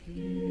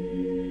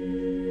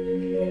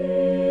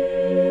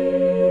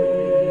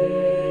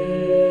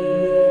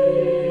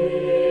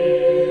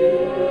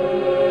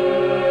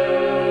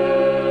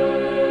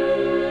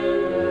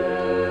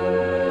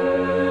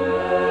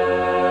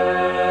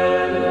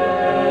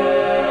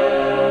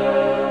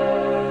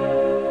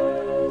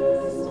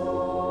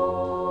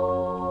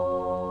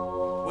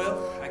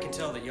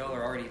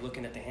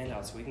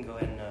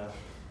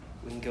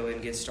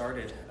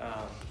Started.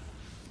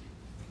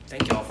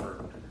 Thank y'all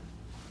for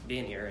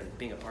being here and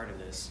being a part of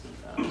this.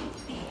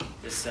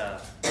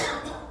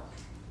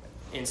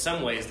 In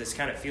some ways, this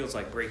kind of feels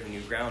like breaking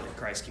new ground at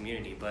Christ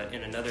Community, but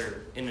in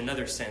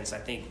another sense, I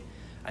think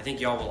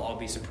y'all will all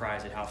be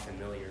surprised at how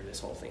familiar this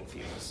whole thing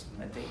feels.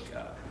 I think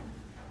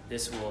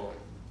this will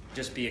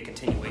just be a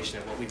continuation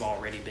of what we've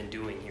already been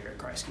doing here at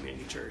Christ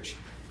Community Church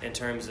in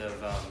terms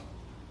of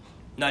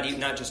not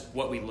just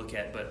what we look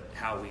at, but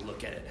how we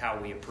look at it, how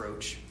we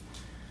approach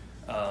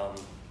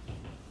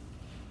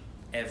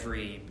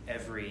every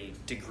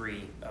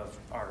degree of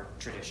our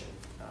tradition.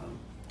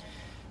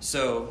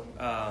 So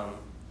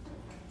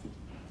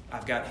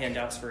I've got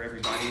handouts for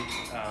everybody.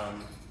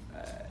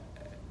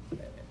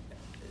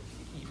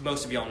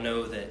 Most of y'all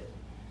know that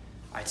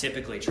I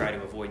typically try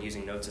to avoid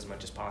using notes as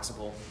much as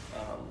possible.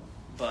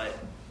 But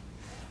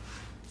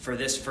for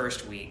this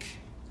first week,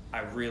 I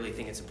really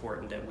think it's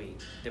important that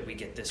we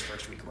get this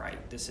first week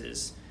right. This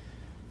is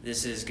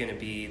going to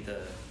be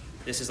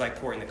this is like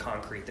pouring the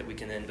concrete that we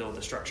can then build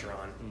the structure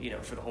on,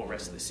 for the whole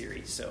rest of the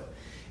series. So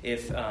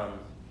if,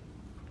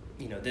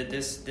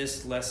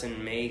 this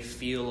lesson may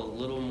feel a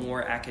little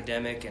more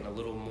academic and a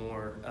little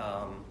more,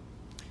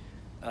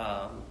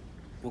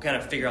 we'll kind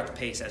of figure out the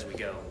pace as we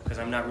go, because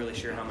I'm not really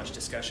sure how much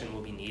discussion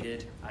will be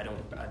needed.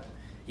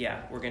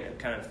 We're going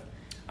to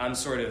I'm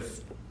sort of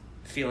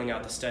feeling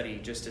out the study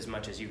just as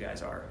much as you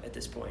guys are at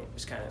this point,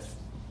 just kind of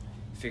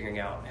figuring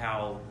out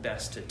how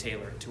best to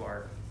tailor it to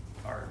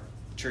our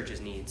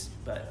church's needs,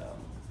 but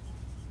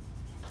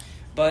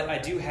I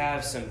do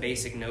have some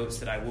basic notes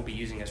that I will be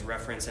using as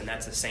reference, and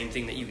that's the same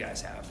thing that you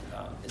guys have.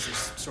 It's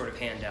this sort of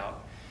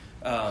handout.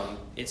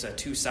 It's a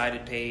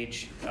two-sided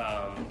page.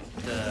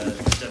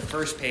 The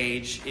first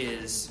page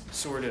is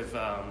sort of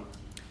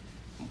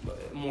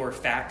more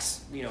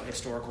facts,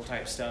 historical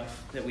type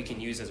stuff that we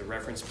can use as a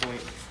reference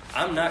point.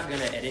 I'm not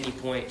going to at any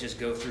point just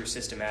go through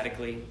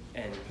systematically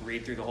and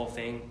read through the whole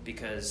thing,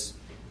 because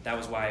that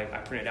was why I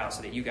printed out,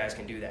 so that you guys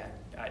can do that.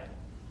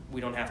 We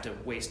don't have to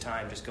waste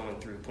time just going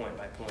through point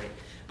by point,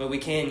 but we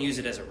can use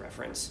it as a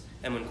reference.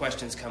 And when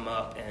questions come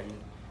up, and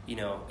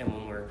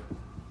when we're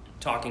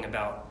talking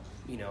about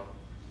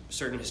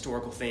certain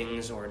historical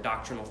things or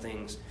doctrinal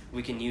things,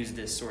 we can use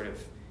this sort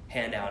of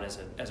handout as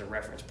a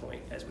reference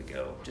point as we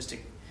go, just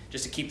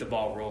to keep the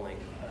ball rolling.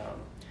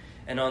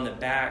 And on the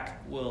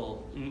back,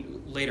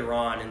 later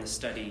on in the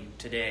study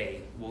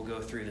today, we'll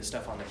go through the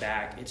stuff on the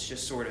back. It's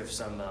just sort of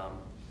some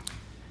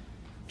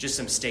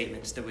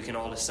statements that we can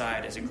all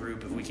decide as a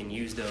group if we can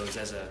use those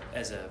as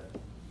a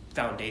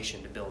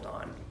foundation to build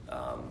on.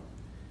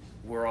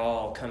 We're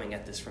all coming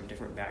at this from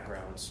different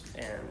backgrounds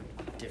and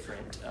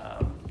different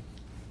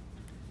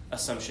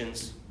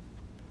assumptions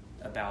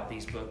about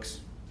these books.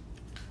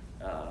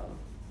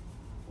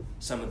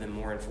 Some of them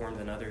more informed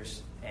than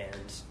others,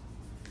 and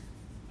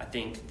I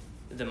think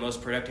the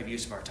most productive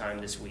use of our time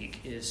this week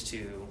is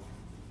to,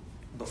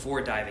 before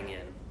diving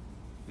in,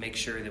 make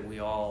sure that we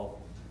all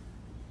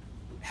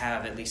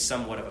have at least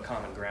somewhat of a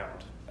common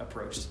ground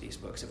approach to these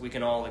books. If we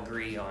can all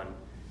agree on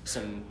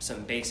some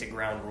basic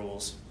ground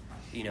rules,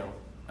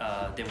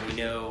 then we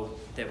know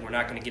that we're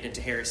not going to get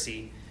into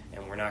heresy,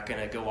 and we're not going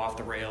to go off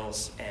the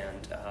rails,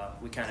 and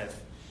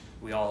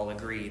we all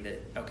agree that,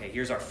 okay,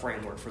 here's our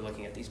framework for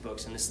looking at these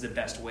books, and this is the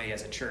best way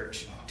as a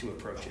church to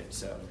approach it.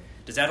 So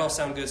does that all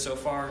sound good so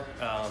far?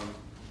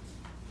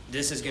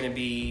 This is going to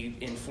be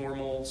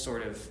informal,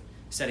 sort of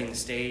setting the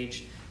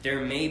stage. There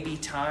may be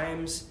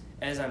times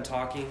as I'm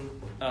talking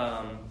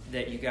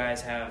that you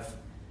guys have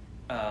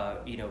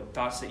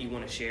thoughts that you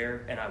want to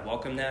share, and I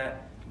welcome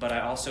that, but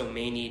I also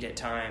may need at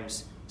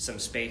times some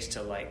space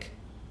to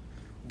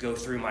go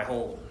through my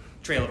whole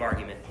trail of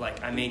argument.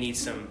 I may need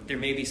there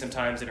may be some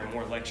times that are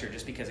more lecture,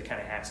 just because it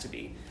kind of has to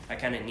be. I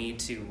kind of need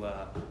to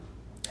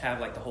have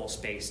the whole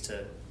space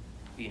to,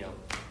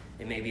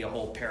 it may be a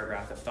whole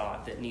paragraph of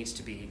thought that needs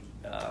to be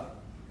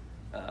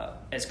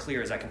as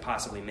clear as I can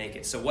possibly make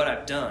it. So what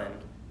I've done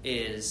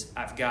is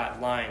I've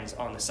got lines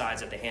on the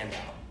sides of the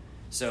handout.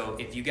 So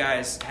if you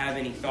guys have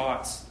any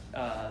thoughts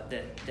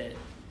that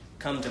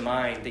come to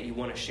mind that you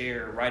want to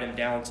share, write them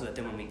down, so that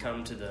then when we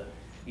come to the,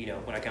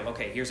 when I come,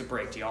 okay, here's a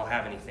break, do y'all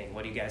have anything?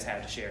 What do you guys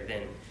have to share?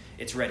 Then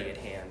it's ready at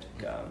hand.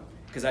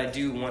 Because I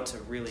do want to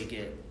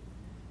really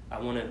I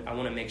want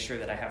to make sure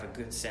that I have a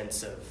good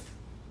sense of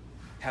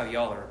how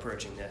y'all are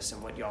approaching this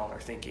and what y'all are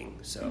thinking.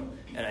 So,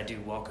 and I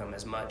do welcome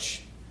as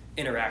much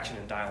interaction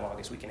and dialogue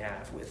as we can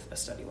have with a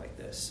study like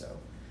this.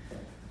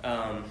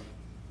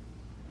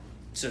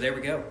 So there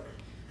we go.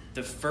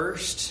 The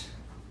first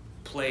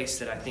place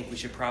that I think we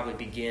should probably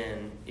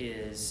begin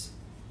is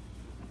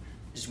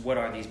just what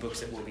are these books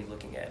that we'll be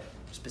looking at.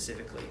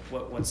 specifically?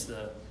 What's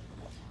the,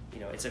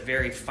 it's a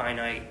very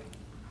finite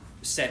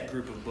set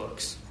group of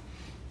books.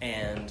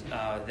 And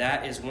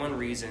that is one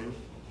reason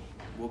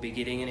we'll be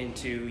getting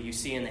into, you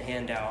see in the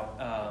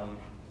handout,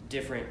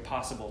 different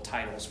possible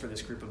titles for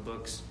this group of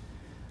books.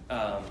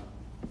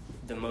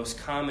 The most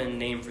common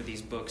name for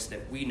these books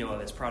that we know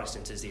of as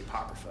Protestants is the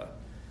Apocrypha.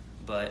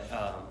 But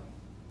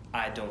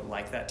I don't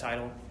like that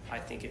title. I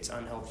think it's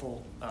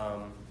unhelpful.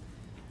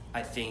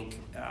 I think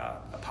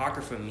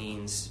Apocrypha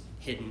means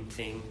hidden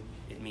thing.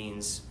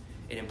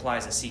 It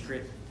implies a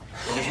secret.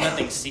 And there's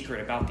nothing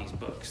secret about these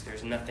books.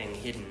 There's nothing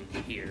hidden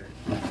here.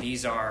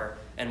 These are,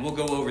 and we'll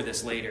go over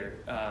this later.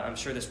 I'm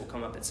sure this will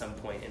come up at some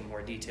point in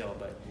more detail,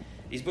 but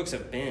these books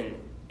have been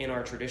in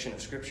our tradition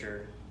of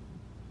Scripture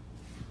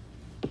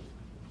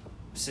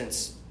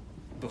since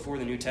before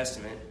the New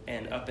Testament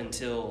and up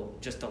until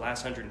just the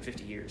last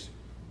 150 years.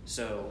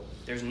 So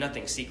there's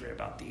nothing secret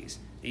about these.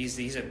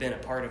 These have been a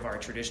part of our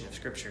tradition of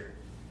Scripture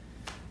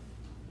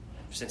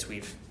since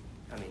we've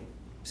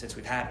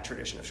had a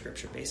tradition of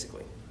Scripture,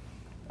 basically.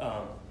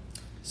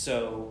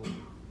 So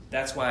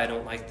that's why I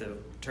don't like the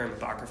term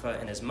Apocrypha,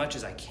 and as much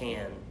as I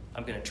can,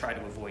 I'm going to try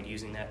to avoid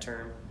using that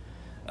term.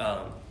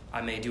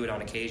 I may do it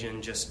on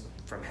occasion just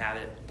from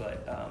habit,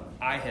 but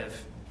I have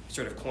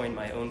sort of coined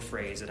my own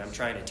phrase that I'm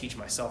trying to teach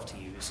myself to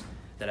use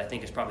that I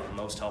think is probably the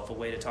most helpful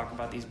way to talk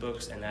about these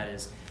books, and that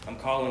is I'm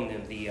calling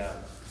them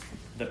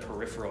the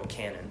peripheral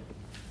canon.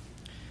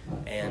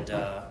 And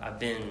I've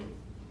been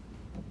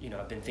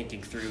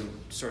thinking through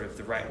sort of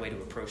the right way to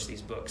approach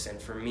these books,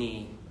 and for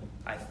me,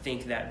 I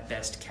think that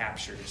best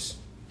captures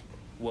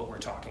what we're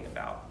talking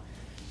about.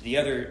 The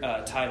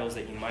other titles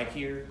that you might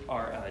hear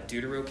are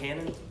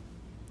Deuterocanon,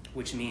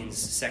 which means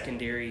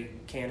secondary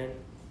canon.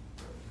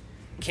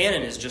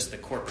 Canon is just the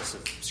corpus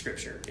of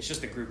Scripture. It's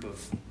just a group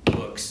of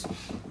books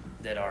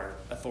that are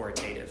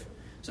authoritative.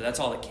 So that's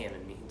all that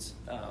canon means.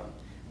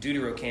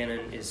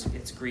 Deuterocanon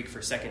it's Greek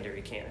for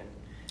secondary canon.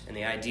 And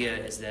the idea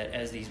is that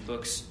as these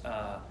books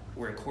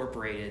were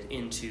incorporated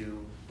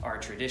into our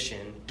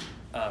tradition,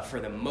 for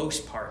the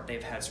most part,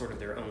 they've had sort of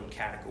their own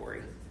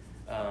category.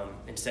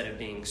 Instead of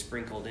being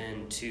sprinkled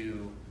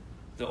into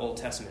the Old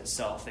Testament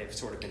itself, they've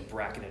sort of been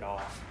bracketed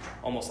off,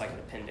 almost like an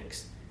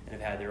appendix, and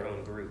have had their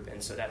own group.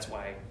 And so that's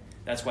why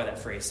that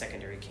phrase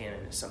secondary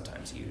canon is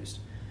sometimes used.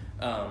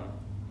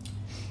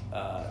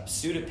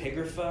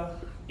 Pseudepigrapha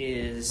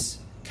is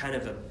kind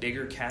of a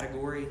bigger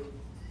category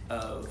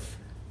of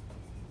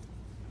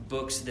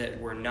books that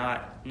were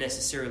not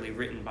necessarily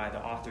written by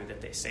the author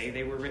that they say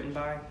they were written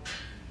by.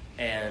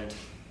 And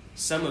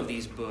some of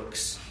these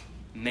books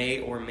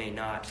may or may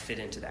not fit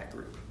into that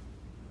group.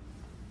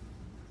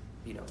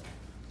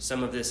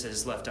 Some of this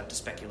is left up to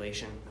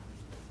speculation.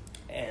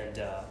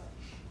 And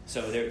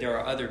so there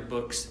are other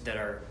books that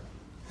are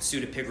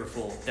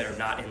pseudepigraphal that are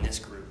not in this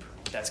group.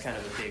 That's kind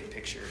of a big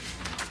picture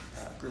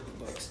group of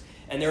books.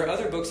 And there are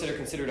other books that are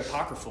considered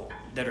apocryphal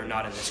that are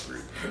not in this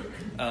group.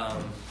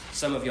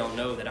 Some of y'all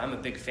know that I'm a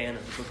big fan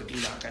of the Book of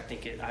Enoch. I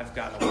think I've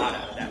gotten a lot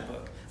out of that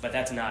book, but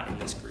that's not in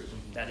this group.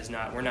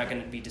 We're not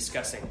going to be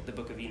discussing the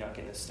Book of Enoch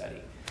in this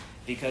study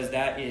because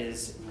that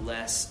is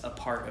less a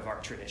part of our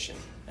tradition.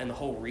 And the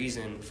whole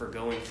reason for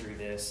going through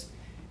this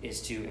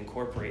is to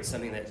incorporate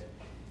something that,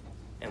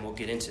 and we'll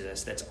get into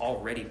this, that's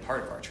already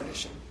part of our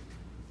tradition.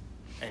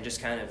 And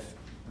just kind of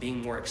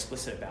being more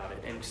explicit about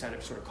it and kind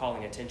of sort of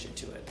calling attention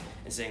to it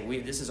and saying,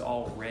 this is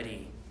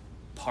already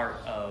part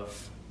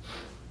of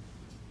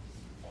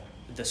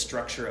the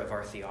structure of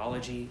our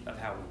theology, of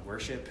how we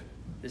worship.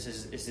 This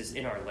is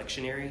in our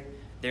lectionary.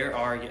 There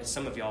are,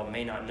 some of y'all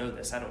may not know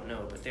this, I don't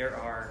know, but there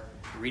are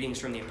readings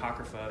from the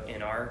Apocrypha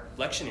in our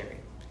lectionary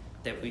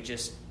that we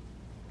just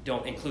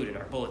don't include in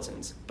our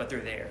bulletins, but they're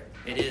there.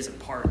 It is a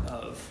part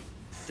of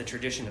the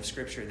tradition of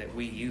Scripture that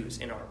we use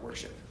in our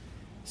worship.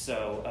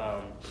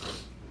 So,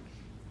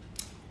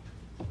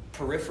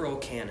 peripheral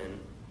canon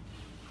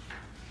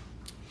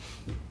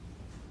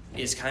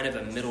is kind of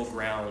a middle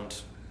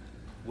ground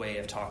way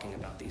of talking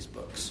about these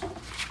books.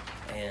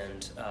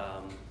 And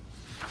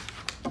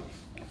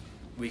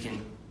we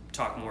can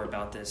talk more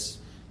about this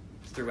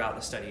throughout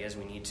the study as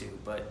we need to,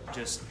 but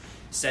just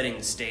setting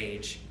the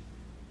stage.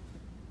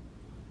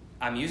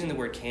 I'm using the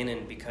word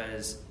canon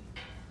because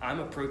I'm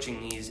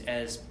approaching these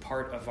as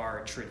part of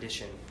our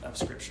tradition of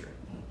Scripture.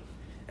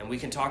 And we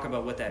can talk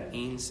about what that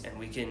means, and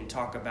we can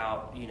talk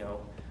about,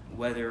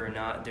 whether or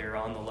not they're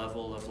on the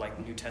level of like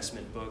New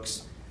Testament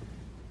books.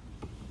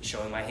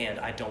 Showing my hand,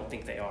 I don't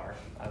think they are.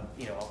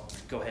 I'll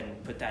go ahead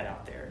and put that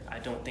out there. I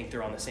don't think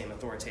they're on the same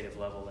authoritative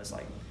level as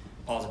like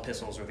Paul's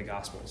epistles or the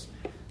Gospels.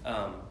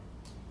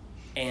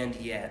 And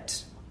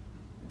yet,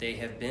 they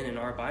have been in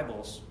our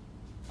Bibles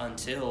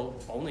until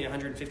only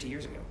 150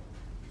 years ago.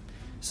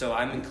 So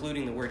I'm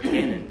including the word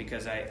canon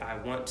because I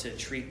want to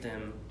treat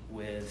them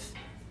with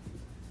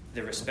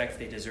the respect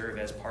they deserve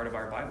as part of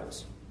our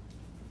Bibles.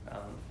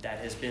 That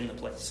has been the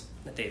place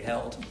that they've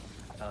held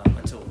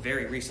until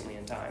very recently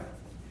in time.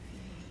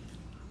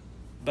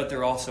 But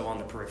they're also on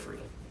the periphery.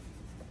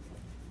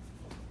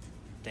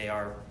 They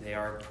are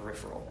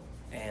peripheral.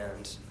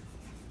 And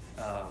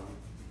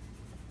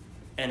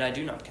And I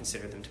do not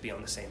consider them to be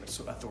on the same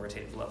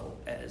authoritative level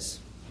as,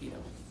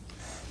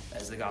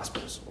 as the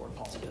Gospels or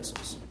Paul's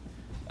epistles.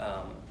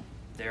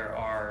 There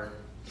are,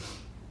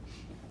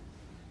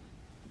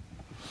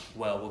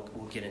 we'll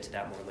get into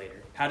that more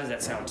later. How does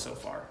that sound so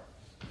far?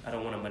 I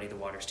don't want to muddy the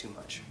waters too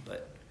much,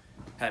 but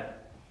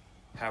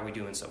how are we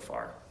doing so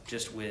far?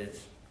 Just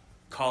with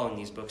calling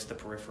these books the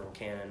peripheral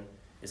canon,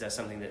 is that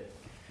something that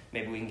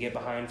maybe we can get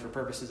behind for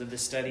purposes of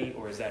this study,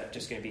 or is that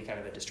just going to be kind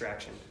of a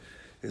distraction?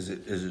 Is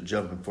it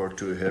jumping far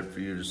too ahead for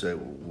you to say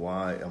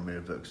why? I mean,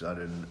 because I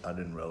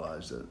didn't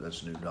realize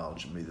that's new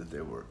knowledge to me that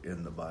they were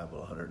in the Bible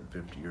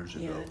 150 years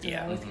ago. Yeah, that's what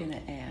I was going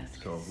to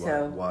ask.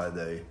 So why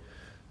they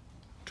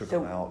took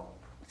them out?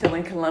 So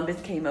when Columbus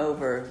came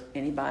over,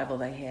 any Bible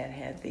they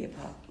had the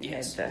Apocrypha.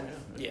 Yes.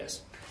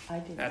 Yes. I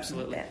didn't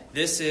Absolutely. know that.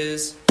 This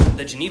is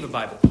the Geneva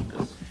Bible,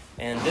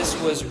 and this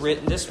was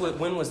written.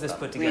 When was this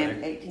put together?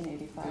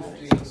 1885.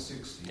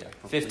 1560. Yeah,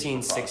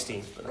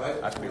 1560.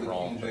 Right I could be before the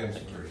wrong. King James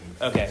Version.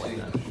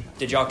 Okay.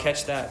 Did y'all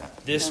catch that?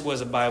 This was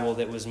a Bible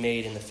that was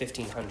made in the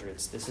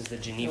 1500s. This is the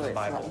Geneva it's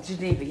Bible. like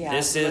Geneva, yeah.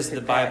 This I is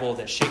looked the at Bible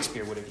that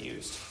Shakespeare would have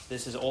used.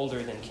 This is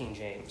older than King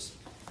James.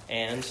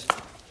 And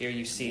here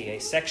you see a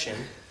section.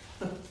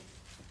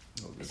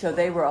 So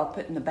they were all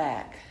put in the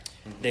back.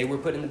 They were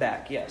put in the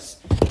back, yes.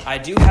 I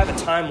do have a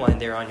timeline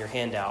there on your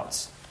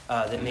handouts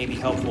that may be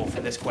helpful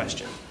for this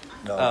question.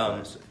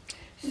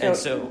 And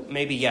so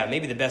maybe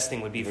the best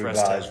thing would be for us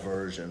Revised to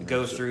version.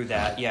 go through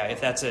that. Yeah,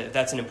 if that's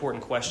an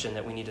important question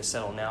that we need to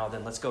settle now,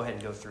 then let's go ahead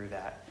and go through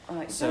that.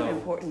 It's so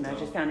important. I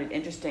just found it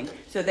interesting.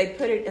 So they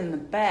put it in the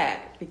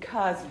back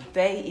because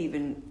they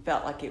even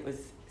felt like it was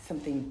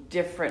something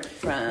different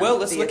from. Well,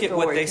 let's look at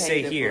what they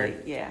say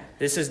here. Yeah.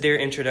 This is their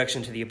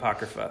introduction to the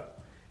Apocrypha.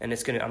 And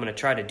I'm going to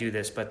try to do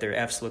this, but their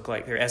S's look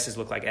like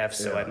F's,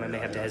 so I may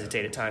have to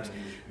hesitate at times.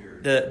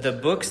 The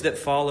books that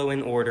follow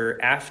in order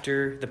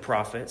after the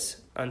prophets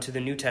unto the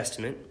New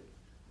Testament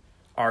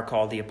are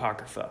called the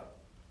Apocrypha.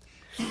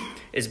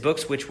 Is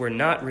books which were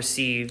not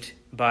received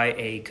by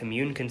a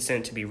commune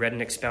consent to be read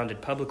and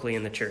expounded publicly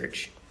in the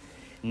church,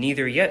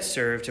 neither yet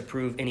serve to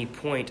prove any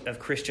point of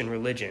Christian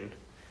religion.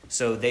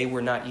 So they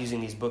were not using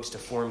these books to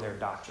form their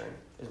doctrine,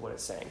 is what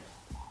it's saying.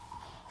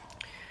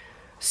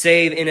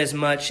 Save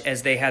inasmuch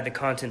as they had the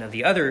content of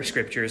the other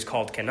scriptures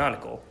called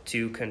canonical,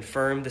 to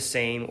confirm the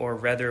same, or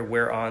rather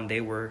whereon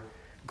they were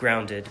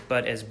grounded,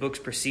 but as books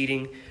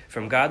proceeding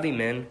from godly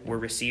men were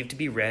received to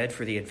be read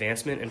for the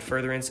advancement and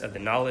furtherance of the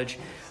knowledge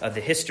of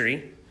the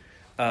history.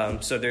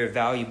 So they're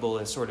valuable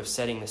in sort of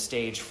setting the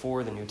stage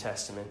for the New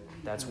Testament.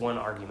 That's one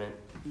argument.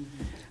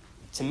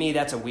 To me,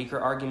 that's a weaker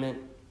argument.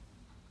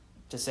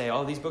 To say,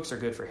 these books are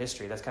good for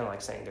history, that's kind of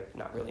like saying they're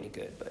not really any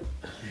good. But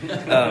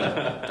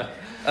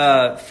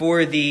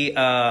for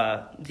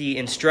the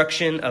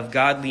instruction of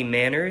godly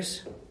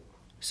manners,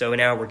 so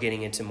now we're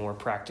getting into more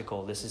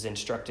practical. This is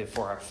instructive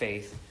for our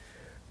faith,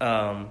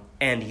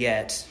 and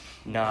yet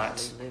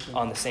not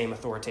on the same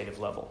authoritative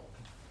level.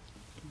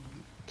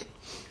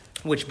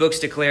 Which books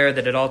declare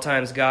that at all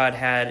times God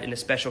had an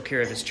especial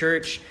care of his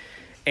church,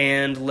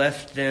 and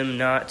left them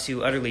not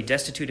to utterly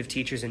destitute of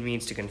teachers and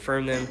means to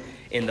confirm them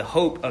in the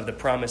hope of the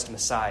promised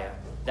Messiah.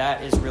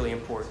 That is really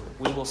important.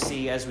 We will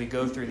see as we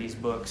go through these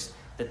books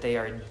that they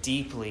are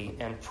deeply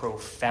and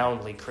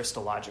profoundly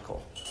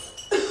Christological.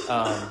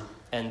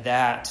 And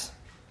that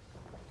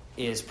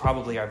is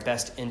probably our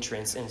best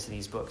entrance into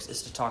these books,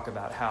 is to talk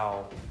about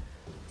how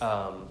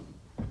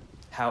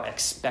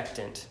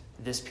expectant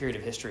this period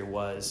of history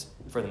was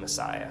for the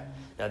Messiah.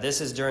 Now,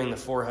 this is during the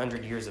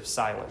 400 years of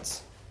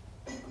silence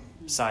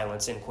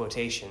in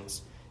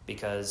quotations,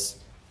 because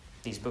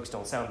these books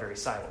don't sound very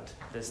silent.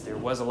 There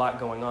was a lot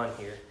going on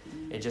here.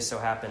 It just so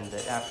happened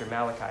that after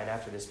Malachi and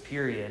after this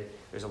period,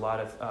 there's a lot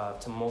of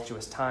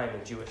tumultuous time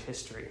in Jewish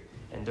history.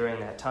 And during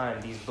that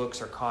time, these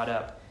books are caught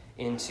up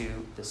into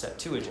the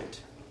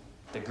Septuagint,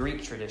 the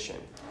Greek tradition.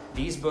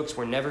 These books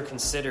were never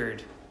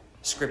considered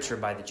scripture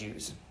by the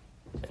Jews.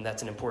 And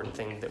that's an important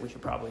thing that we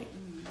should probably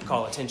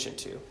call attention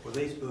to. Were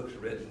these books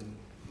written,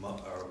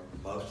 or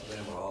most of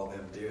them, or all of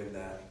them,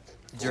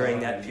 during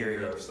that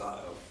period of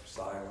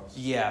silence?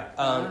 Yeah,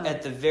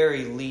 at the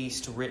very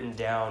least, written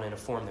down in a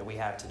form that we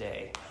have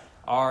today.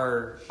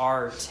 Our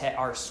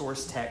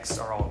source texts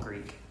are all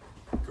Greek.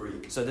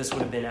 So this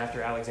would have been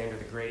after Alexander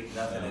the Great.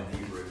 Nothing in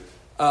Hebrew.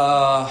 We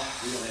don't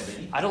have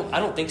any. I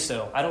don't think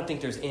so. I don't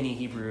think there's any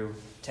Hebrew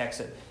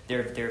texts.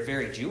 They're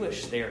very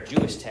Jewish. They are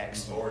Jewish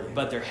texts,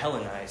 but they're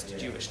Hellenized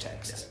Jewish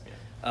texts.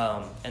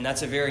 And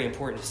that's a very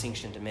important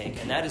distinction to make.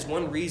 And that is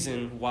one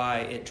reason why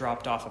it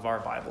dropped off of our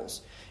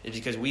Bibles, is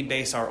because we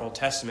base our Old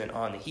Testament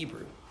on the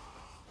Hebrew.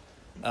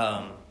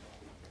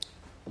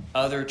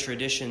 Other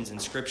traditions in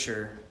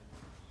Scripture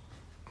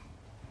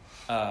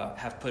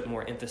have put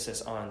more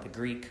emphasis on the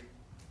Greek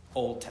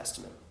Old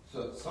Testament.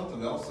 So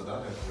something else that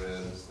I have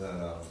read is that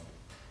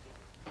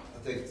I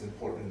think it's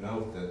important to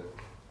note that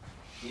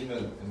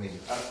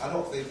I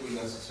don't think we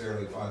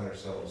necessarily find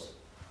ourselves,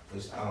 at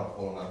least I don't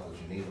pull out the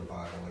Geneva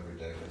Bible every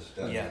day to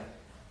study. Yeah.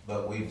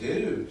 But we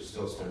do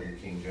still study the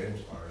King James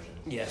Version.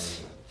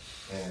 Yes.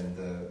 And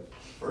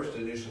first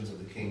editions of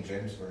the King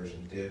James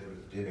Version did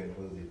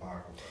include the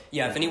Apocrypha.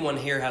 Yeah, if anyone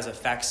here has a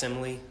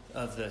facsimile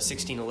of the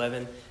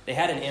 1611, they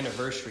had an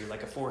anniversary,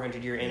 like a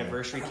 400-year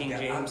anniversary, King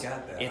James. I've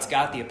got that. It's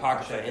got the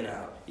Apocrypha Check in it it.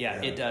 out. Yeah,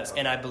 Yeah. it does.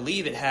 And I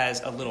believe it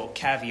has a little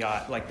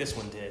caveat, like this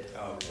one did.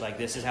 Oh, okay. Like,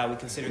 this is how we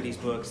consider these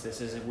books. This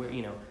is,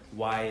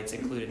 why it's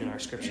included in our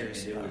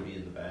scriptures. And it would be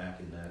in the back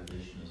in that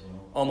edition as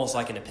well. Almost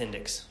like an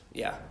appendix.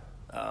 Yeah.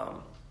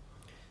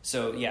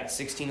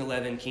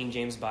 1611 King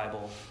James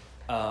Bible.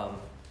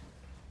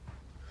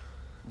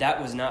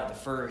 That was not the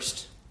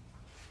first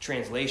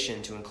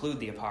translation to include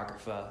the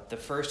Apocrypha. The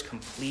first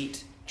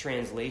complete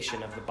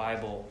translation of the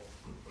Bible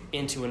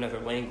into another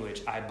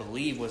language, I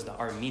believe, was the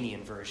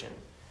Armenian version.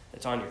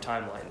 That's on your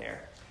timeline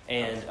there.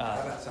 And how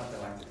about something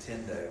like the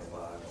Tyndale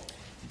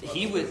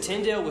Bible?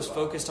 Tyndale was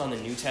focused on the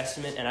New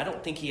Testament, and I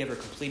don't think he ever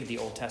completed the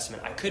Old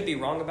Testament. I could be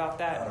wrong about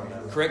that. I don't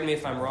know. Correct me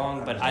if I'm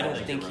wrong, but I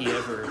don't think he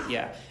ever.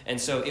 Yeah, and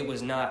so it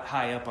was not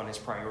high up on his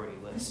priority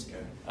list.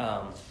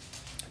 Okay.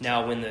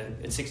 Now, when the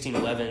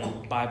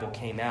 1611 Bible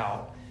came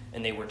out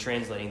and they were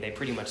translating, they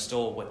pretty much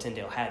stole what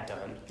Tyndale had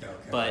done, Okay.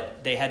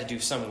 but they had to do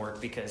some work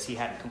because he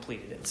hadn't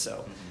completed it.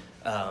 So,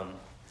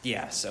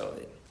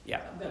 yeah.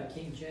 I've got a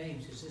King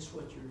James. Is this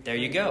what you're... There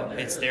you go.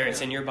 It's there.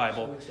 It's in your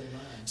Bible. So it's in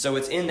mine. So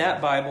it's in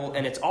that Bible,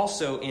 and it's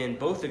also in,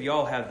 both of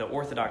y'all have the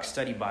Orthodox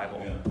Study Bible.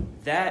 Yeah.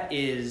 That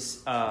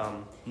is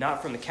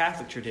not from the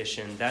Catholic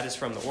tradition. That is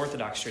from the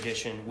Orthodox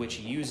tradition, which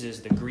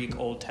uses the Greek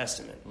Old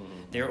Testament.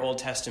 Mm-hmm. Their Old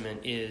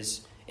Testament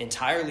is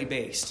entirely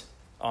based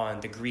on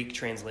the Greek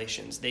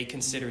translations. They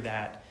consider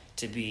that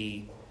to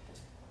be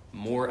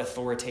more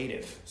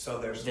authoritative. So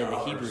their than the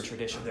scholars, Hebrew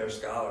tradition. Their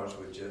scholars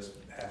would just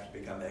have to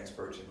become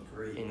experts in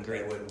Greek. In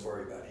Greek. They wouldn't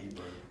worry about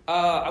Hebrew.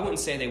 I wouldn't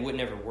say they would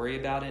never worry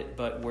about it,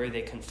 but where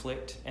they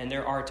conflict, and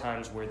there are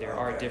times where there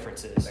are Okay.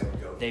 differences, They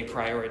would go they through.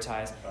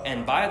 prioritize.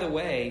 And by the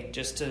way,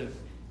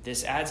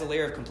 this adds a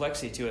layer of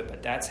complexity to it,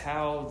 but that's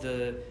how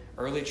the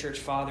early church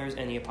fathers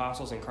and the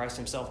apostles and Christ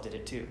himself did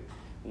it too.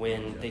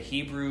 When the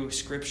Hebrew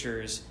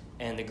scriptures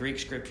and the Greek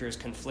scriptures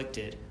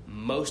conflicted,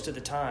 most of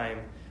the time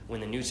when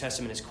the New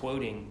Testament is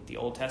quoting the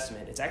Old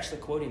Testament, it's actually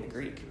quoting the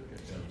Greek.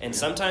 And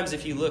sometimes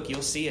if you look,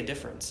 you'll see a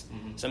difference.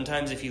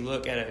 Sometimes if you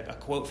look at a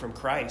quote from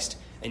Christ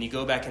and you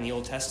go back in the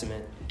Old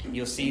Testament,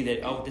 you'll see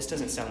that, this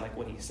doesn't sound like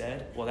what he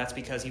said. Well, that's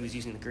because he was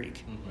using the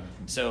Greek.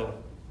 So,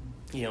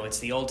 it's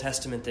the Old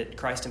Testament that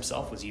Christ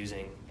himself was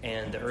using,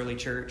 and the early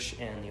church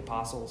and the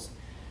apostles.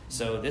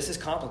 So this is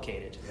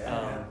complicated.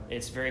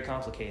 It's very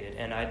complicated,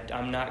 and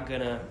I'm not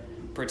going to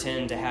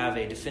pretend to have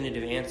a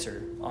definitive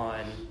answer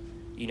on,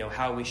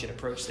 how we should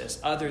approach this,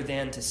 other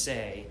than to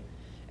say,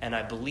 and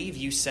I believe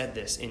you said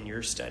this in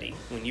your study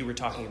when you were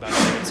talking about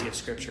inerrancy of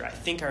Scripture. I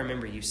think I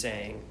remember you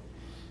saying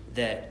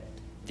that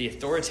the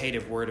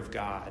authoritative Word of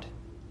God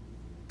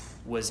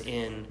was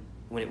in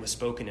when it was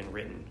spoken and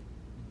written.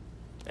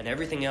 And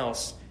everything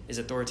else is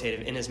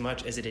authoritative in as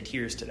much as it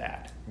adheres to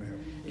that.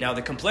 Now,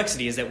 the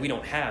complexity is that we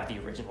don't have the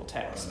original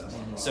text.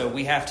 So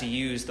we have to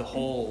use the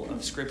whole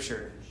of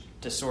Scripture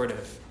to sort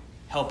of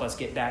help us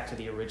get back to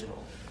the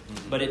original.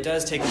 But it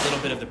does take a little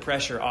bit of the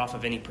pressure off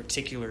of any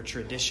particular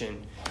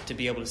tradition to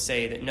be able to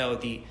say that, no,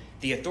 the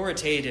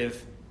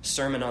authoritative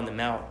Sermon on the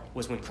Mount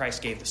was when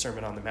Christ gave the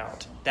Sermon on the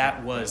Mount.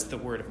 That was the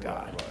Word of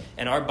God.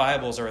 And our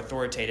Bibles are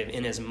authoritative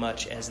in as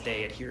much as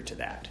they adhere to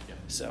that.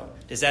 So,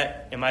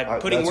 am I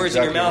putting That's words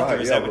in your exactly mouth, right.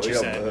 or is that what you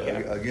said?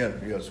 Yeah.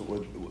 Again, yes,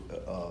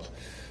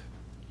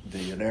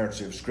 the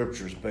inerrancy of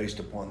Scripture is based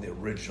upon the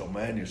original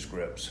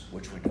manuscripts,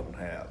 which we don't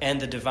have. And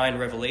the divine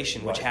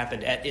revelation, which Right.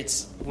 happened at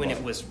when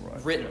it was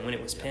written, when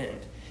it was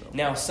penned.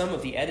 Now, some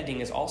of the editing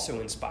is also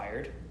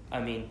inspired. I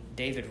mean,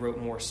 David wrote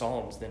more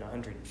Psalms than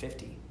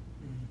 150.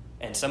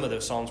 And some of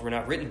those Psalms were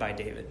not written by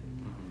David.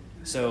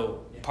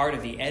 So part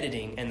of the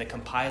editing and the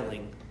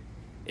compiling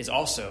is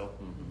also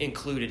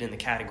included in the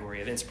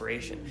category of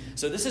inspiration.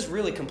 So this is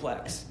really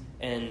complex.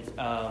 And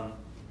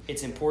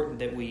it's important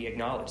that we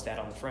acknowledge that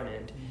on the front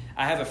end.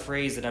 I have a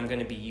phrase that I'm going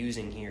to be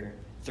using here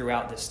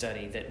throughout this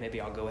study that maybe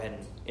I'll go ahead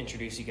and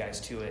introduce you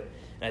guys to it.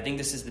 And I think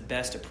this is the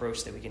best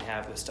approach that we can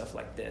have with stuff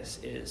like this,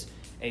 is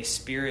a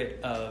spirit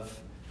of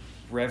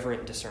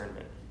reverent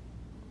discernment.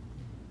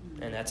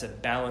 And that's a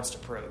balanced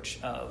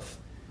approach of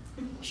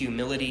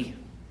humility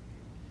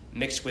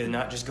mixed with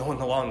not just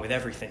going along with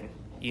everything.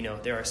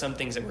 There are some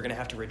things that we're going to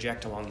have to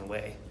reject along the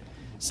way.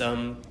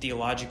 Some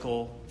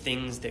theological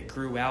things that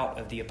grew out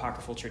of the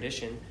apocryphal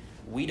tradition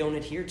we don't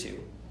adhere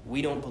to.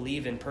 We don't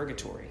believe in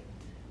purgatory.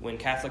 When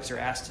Catholics are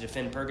asked to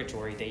defend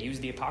purgatory, they use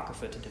the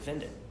Apocrypha to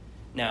defend it.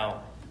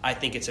 Now, I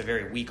think it's a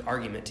very weak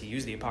argument to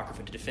use the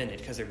Apocrypha to defend it,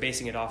 because they're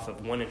basing it off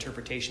of one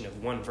interpretation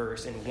of one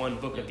verse in one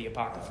book of the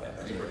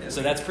Apocrypha.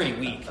 So that's pretty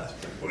weak.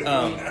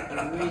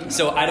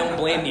 So I don't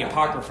blame the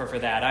Apocrypha for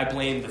that. I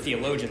blame the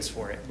theologians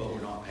for it. But we're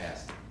not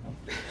past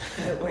it.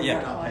 Yeah.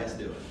 We're not past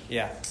doing it.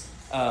 Yeah.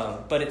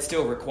 But it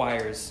still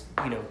requires,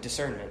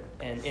 discernment.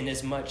 And in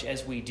as much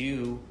as we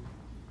do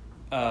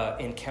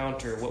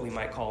encounter what we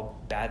might call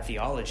bad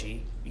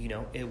theology,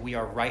 we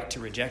are right to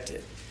reject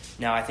it.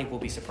 Now, I think we'll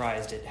be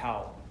surprised at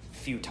how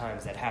few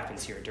times that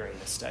happens here during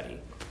this study.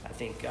 I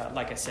think,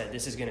 like I said,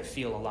 this is going to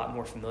feel a lot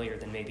more familiar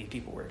than maybe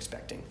people were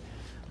expecting.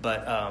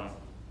 But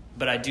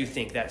I do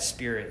think that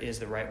spirit is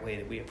the right way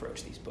that we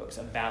approach these books,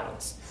 a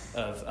balance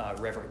of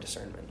reverent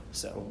discernment.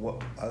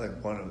 So, I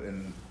think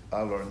and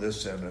I learned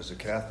this sin as a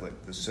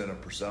Catholic, the sin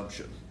of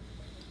presumption,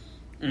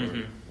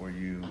 where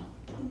you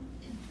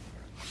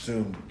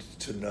assume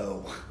to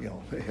know,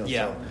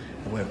 Yeah.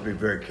 So we have to be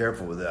very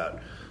careful with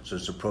that. So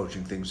it's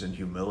approaching things in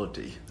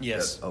humility.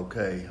 Yes. That,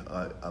 okay,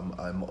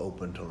 I'm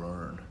open to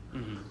learn.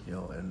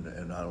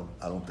 And I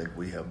don't think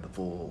we have the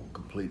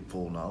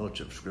full knowledge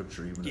of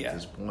Scripture even at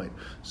this point.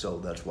 So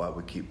that's why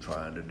we keep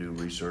trying to do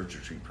research, or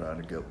keep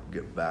trying to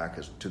get back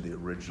to the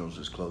originals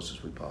as close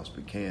as we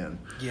possibly can.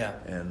 Yeah.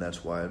 And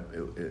that's why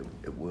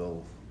it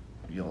will.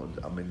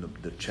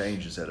 The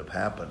changes that have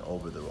happened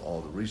over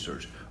all the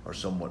research are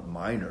somewhat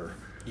minor.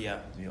 Yeah.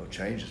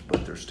 Changes,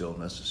 but they're still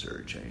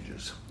necessary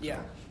changes.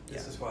 Yeah.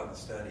 This is why the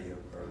study of,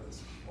 or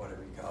this,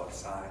 whatever you call it,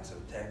 science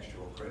of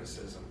textual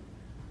criticism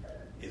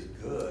is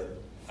good.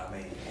 I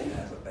mean, it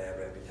has a bad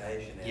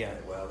reputation.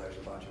 And well, there's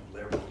a bunch of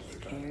liberals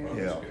that think, well,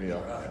 it's good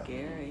for us.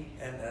 Scary.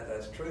 And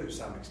that's true to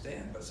some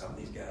extent, but some of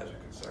these guys are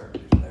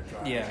conservatives,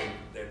 and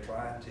they're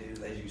trying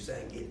to, as you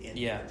say, get into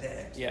the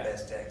text, the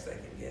best text they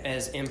can get.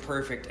 As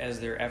imperfect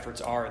as their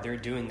efforts are, they're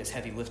doing this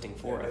heavy lifting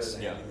for us,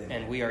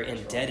 and we are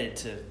indebted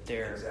to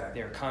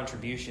their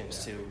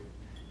contributions to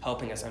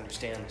helping us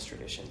understand this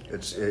tradition.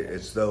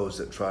 It's those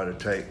that try to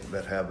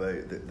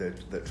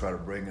that try to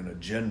bring an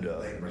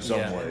agenda in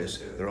some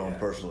ways, their own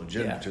personal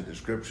agenda to the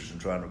Scriptures,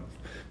 and trying to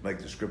make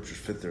the Scriptures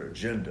fit their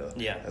agenda,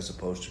 as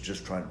opposed to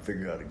just trying to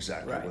figure out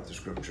exactly what the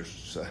Scriptures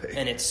say.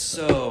 And it's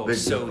so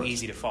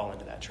easy to fall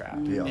into that trap.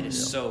 It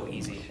is so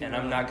easy, and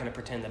I'm not going to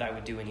pretend that I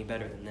would do any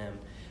better than them.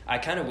 I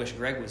kind of wish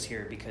Greg was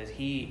here, because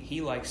he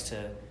likes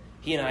to.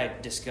 He and I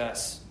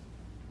discuss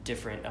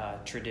different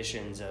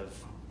traditions of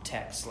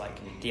texts,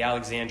 like the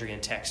Alexandrian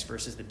text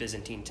versus the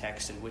Byzantine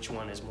text, and which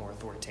one is more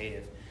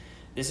authoritative.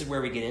 This is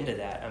where we get into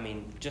that. I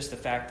mean, just the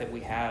fact that we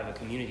have a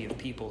community of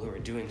people who are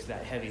doing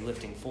that heavy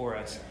lifting for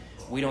us,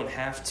 we don't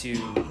have to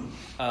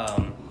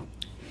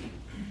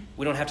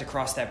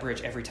cross that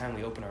bridge every time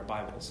we open our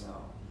Bibles,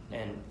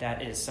 and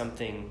that is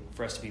something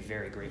for us to be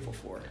very grateful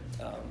for.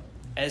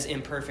 As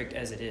imperfect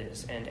as it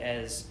is, and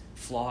as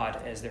flawed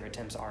as their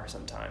attempts are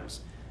sometimes,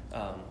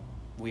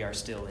 we are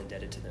still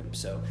indebted to them.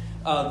 So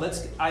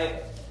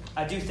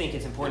I do think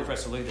it's important for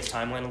us to look at this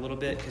timeline a little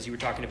bit, because you were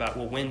talking about,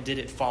 well, when did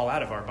it fall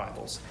out of our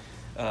Bibles?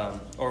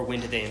 Or when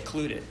did they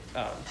include it?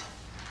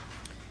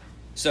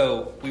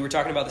 So we were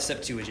talking about the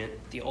Septuagint,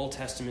 the Old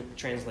Testament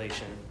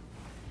translation.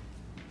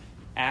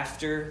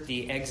 After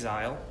the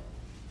exile,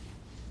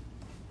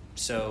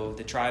 so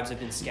the tribes have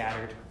been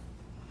scattered,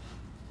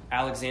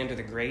 Alexander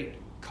the Great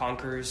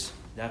conquers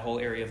that whole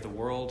area of the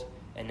world,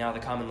 and now the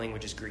common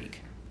language is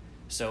Greek.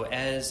 So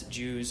as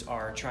Jews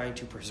are trying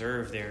to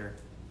preserve their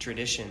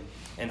tradition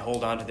and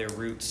hold on to their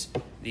roots,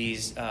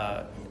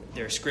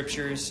 their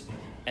scriptures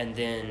and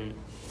then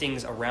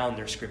things around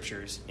their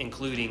scriptures,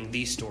 including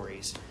these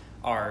stories,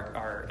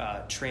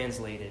 are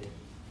translated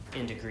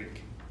into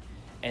Greek.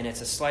 And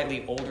it's a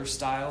slightly older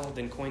style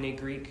than Koine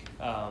Greek,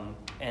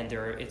 and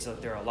there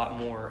are a lot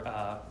more,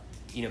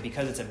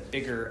 because it's a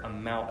bigger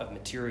amount of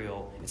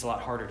material, it's a lot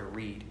harder to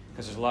read,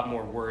 because there's a lot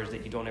more words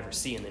that you don't ever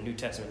see in the New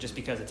Testament, just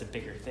because it's a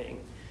bigger thing.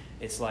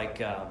 It's like,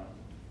 you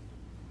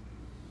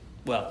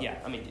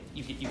get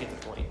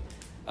the point.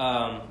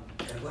 And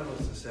when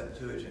was the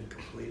Septuagint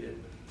completed,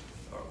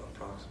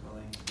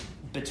 approximately?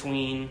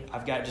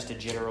 I've got just a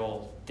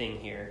general thing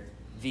here.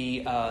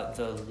 The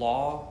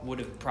law would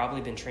have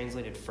probably been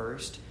translated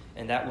first,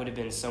 and that would have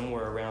been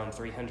somewhere around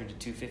 300 to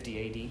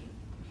 250 AD.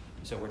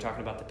 So we're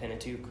talking about the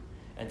Pentateuch.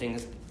 And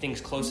things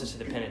closest to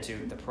the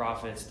Pentateuch, the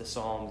prophets, the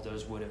Psalms,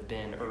 those would have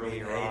been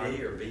earlier on. AD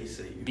or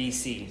BC?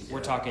 BC.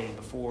 We're talking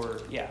before,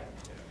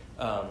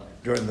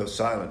 during the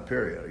silent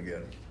period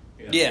again.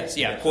 Yes,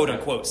 quote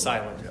unquote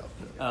silent.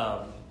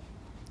 I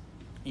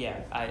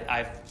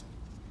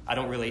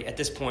don't really, at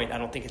this point, I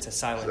don't think it's as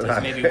silent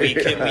as maybe we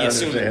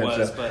assumed it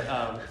was,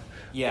 but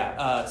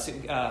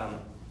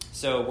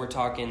so we're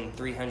talking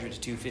 300 to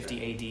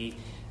 250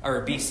 AD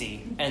or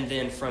BC, and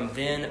then from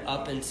then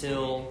up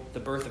until the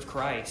birth of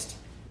Christ,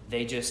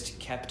 they just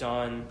kept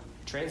on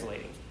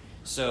translating.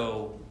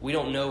 So we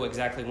don't know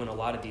exactly when a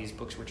lot of these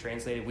books were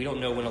translated. We don't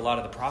know when a lot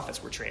of the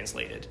prophets were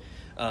translated,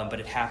 but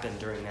it happened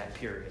during that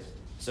period.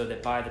 So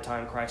that by the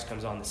time Christ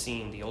comes on the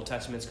scene, the Old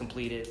Testament's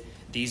completed.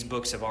 These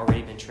books have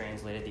already been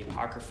translated. The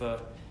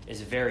Apocrypha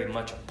is very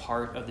much a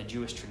part of the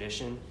Jewish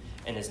tradition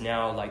and is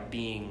now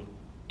being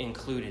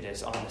included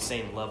as on the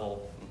same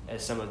level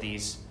as some of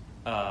these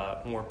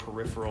more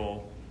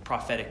peripheral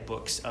prophetic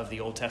books of the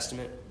Old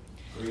Testament.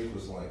 Greek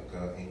was like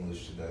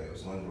English today. It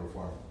was lingua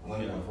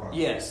franca.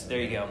 Yes,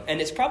 there you go.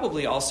 And it's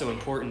probably also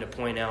important to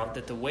point out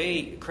that the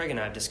way, Craig and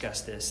I have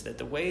discussed this, that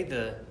the way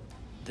the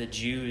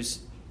Jews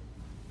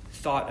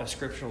thought of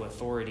scriptural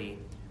authority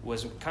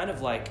was kind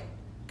of like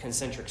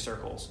concentric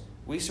circles.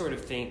 We sort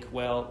of think,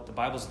 well, the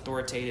Bible's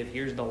authoritative,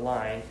 here's the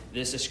line,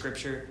 this is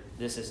scripture,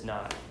 this is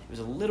not. It was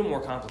a little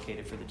more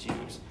complicated for the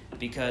Jews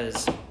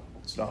because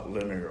It's not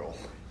linear.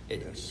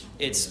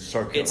 It's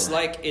circular.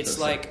 It's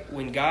like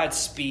when God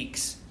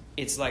speaks,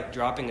 it's like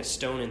dropping a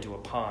stone into a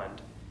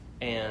pond,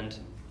 and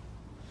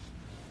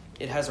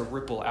it has a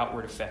ripple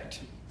outward effect,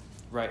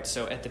 right?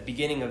 So at the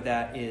beginning of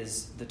that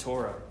is the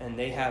Torah, and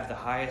they have the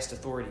highest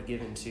authority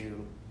given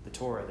to the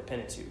Torah, the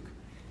Pentateuch.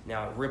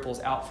 Now it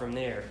ripples out from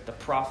there. The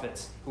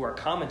prophets who are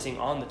commenting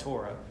on the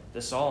Torah,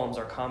 the Psalms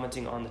are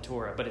commenting on the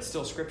Torah, but it's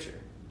still Scripture.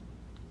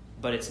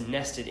 But it's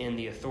nested in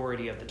the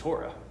authority of the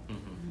Torah.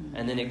 Mm-hmm.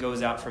 And then it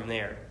goes out from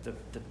there,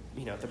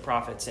 the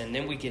prophets. And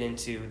then we get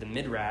into the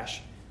Midrash,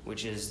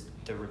 which is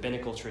the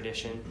rabbinical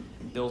tradition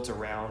built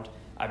around.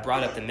 I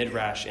brought up the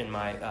Midrash in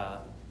my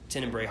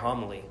Tenebrae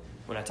homily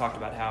when I talked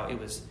about how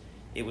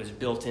it was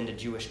built into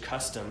Jewish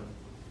custom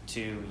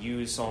to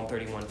use Psalm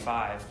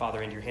 31:5,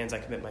 Father, into your hands I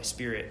commit my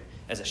spirit,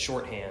 as a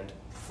shorthand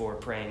for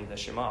praying the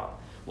Shema.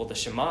 Well, the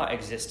Shema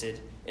existed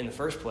in the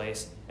first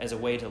place as a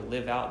way to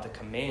live out the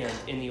command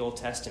in the Old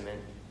Testament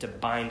to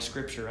bind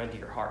Scripture unto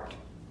your heart,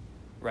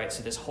 right?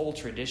 So this whole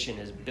tradition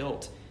is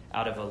built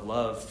out of a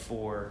love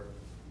for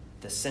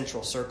the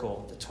central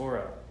circle, the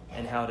Torah,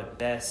 and how to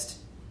best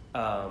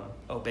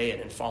obey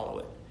it and follow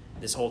it.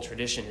 This whole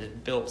tradition is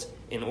built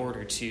in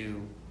order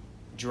to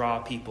draw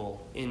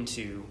people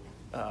into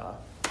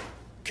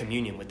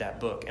communion with that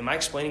book. Am I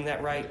explaining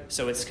that right?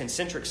 So it's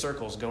concentric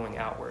circles going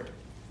outward.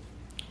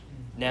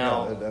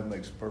 Now, yeah, that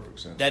makes perfect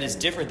sense. That is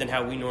different than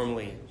how we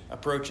normally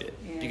approach it,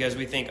 because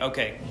we think,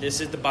 okay,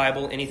 this is the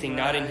Bible. Anything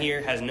not in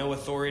here has no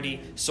authority.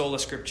 Sola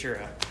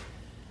Scriptura.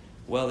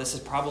 Well, this is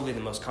probably the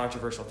most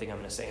controversial thing I'm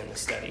going to say in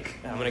this study.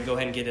 I'm going to go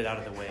ahead and get it out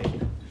of the way.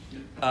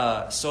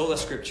 Sola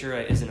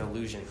Scriptura is an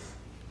illusion.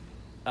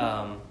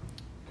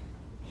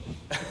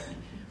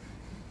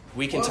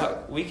 We can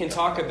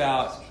talk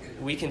about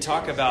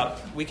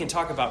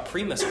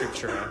prima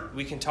scriptura.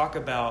 We can talk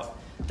about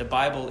the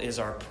Bible is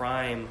our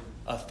prime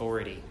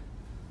authority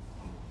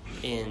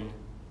in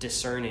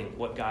discerning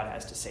what God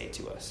has to say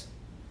to us.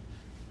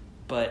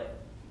 But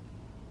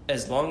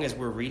as long as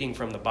we're reading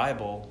from the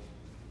Bible,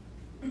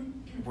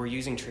 we're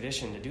using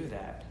tradition to do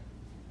that.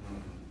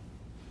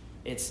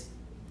 It's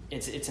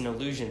an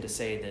illusion to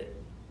say that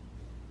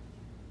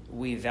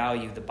we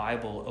value the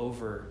Bible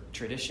over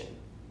tradition,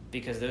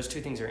 because those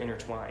two things are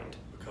intertwined.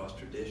 Because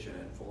tradition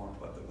informed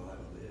what the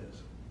Bible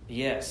is.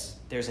 Yes,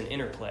 there's an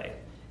interplay.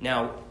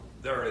 Now,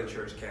 the early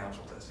church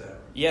councils, etc.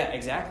 Yeah,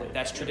 exactly.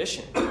 That's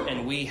tradition.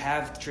 And we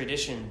have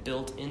tradition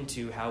built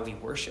into how we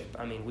worship.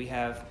 I mean, we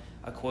have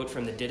a quote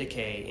from the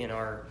Didache in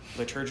our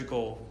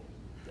liturgical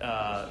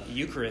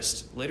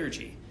Eucharist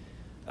liturgy.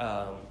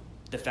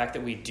 The fact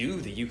that we do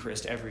the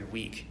Eucharist every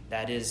week,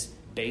 that is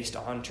based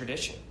on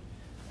tradition.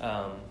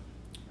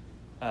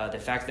 The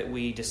fact that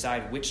we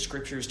decide which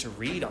scriptures to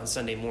read on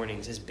Sunday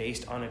mornings is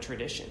based on a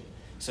tradition.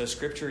 So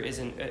Scripture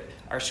isn't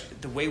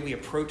the way we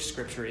approach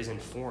Scripture is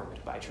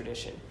informed by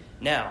tradition.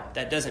 Now,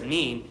 that doesn't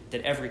mean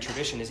that every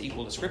tradition is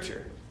equal to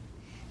Scripture.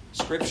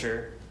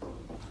 Scripture,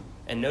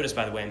 and notice,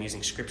 by the way, I'm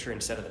using Scripture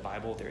instead of the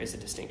Bible. There is a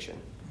distinction.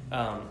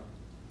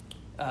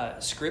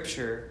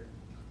 Scripture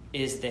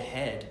is the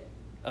head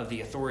of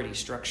the authority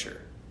structure.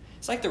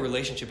 It's like the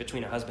relationship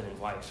between a husband and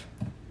wife,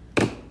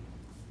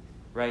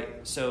 right?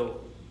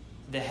 So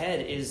the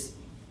head is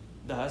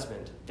the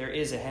husband. There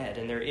is a head,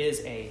 and there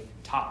is a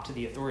top to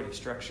the authority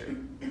structure.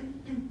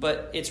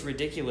 But it's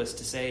ridiculous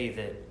to say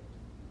that,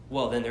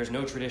 well, then there's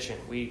no tradition.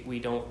 We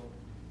don't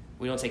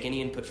take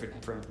any input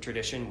from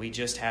tradition. We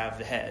just have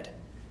the head.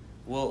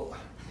 Well,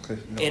 no.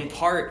 In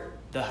part,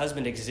 the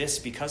husband exists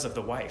because of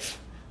the wife.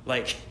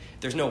 Like,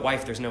 there's no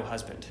wife, there's no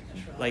husband.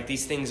 Right. Like,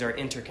 these things are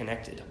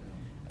interconnected.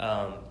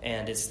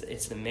 And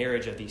it's the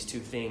marriage of these two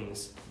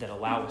things that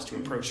allow us to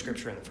approach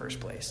Scripture in the first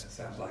place. It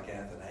sounds like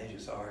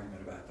Athanasius'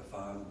 argument about the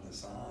Father and the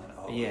Son.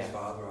 Always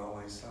Father,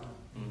 always Son.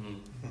 Mm-hmm.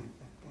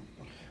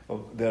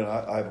 Well, then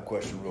I have a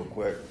question real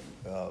quick.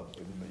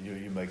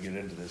 You may get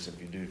into this.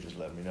 If you do, just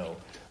let me know.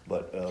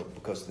 But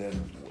because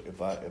then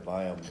if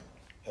I am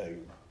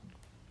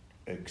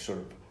a sort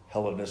of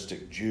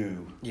Hellenistic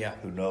Jew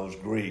who knows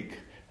Greek,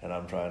 and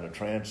I'm trying to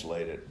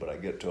translate it, but I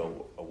get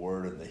to a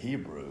word in the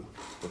Hebrew,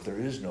 but there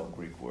is no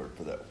Greek word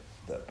for that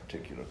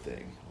particular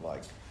thing,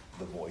 like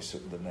the voice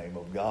of the name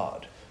of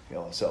God.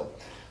 So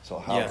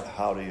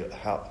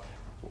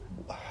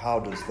how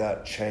does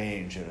that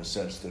change, in a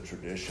sense, the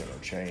tradition, or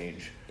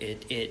change?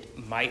 It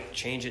might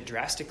change it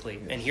drastically.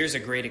 Yes. And here's a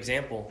great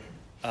example.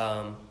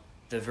 The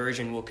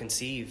virgin will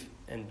conceive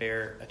and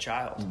bear a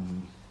child.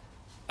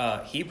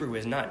 Mm-hmm. Hebrew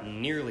is not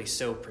nearly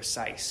so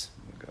precise.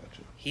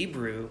 Gotcha.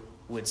 Hebrew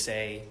would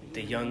say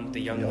the young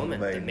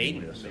woman, the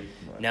maiden. Yes.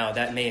 Now,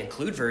 that may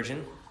include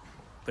virgin,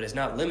 but it's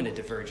not limited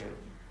to virgin.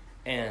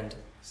 And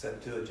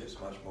Septuagint's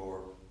much more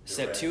direct.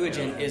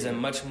 Septuagint is a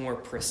much more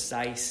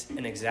precise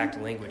and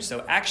exact language. So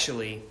it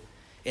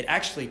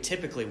actually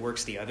typically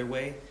works the other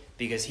way,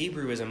 because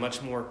Hebrew is a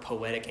much more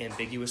poetic,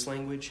 ambiguous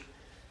language.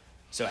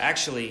 So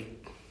actually,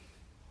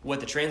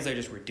 what the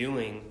translators were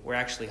doing, were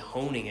actually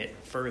honing it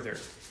further.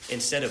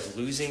 Instead of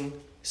losing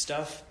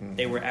stuff,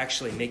 they were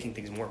actually making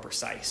things more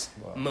precise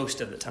most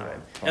of the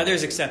time. Wow. Now,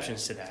 there's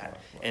exceptions to that,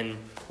 and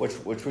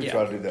which we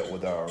try to do that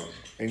with our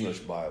English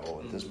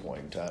Bible at this point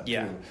in time.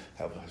 Yeah. Too.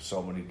 Have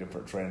so many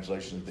different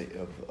translations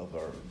of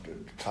our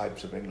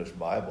types of English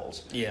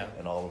Bibles. Yeah.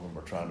 And all of them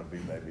are trying to be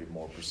maybe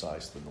more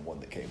precise than the one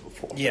that came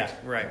before. Yeah,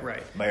 right.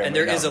 May And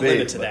there is a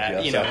limit to that.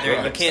 Yes, you know,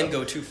 right. you can't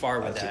go too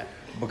far with that.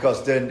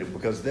 Because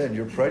then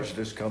your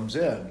prejudice comes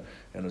in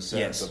a sense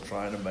Yes. of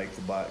trying to make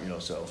the Bible.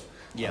 So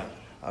Yeah.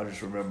 I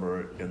just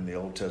remember in the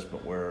Old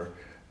Testament where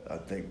I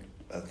think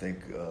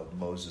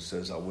Moses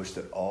says, "I wish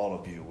that all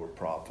of you were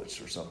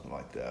prophets," or something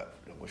like that.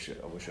 I wish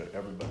that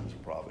everybody was a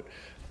prophet.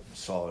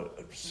 Saw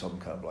some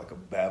kind of like a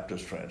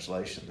Baptist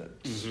translation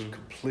that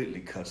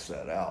completely cuts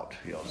that out.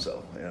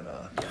 So and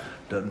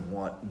doesn't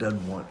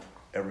want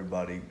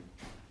everybody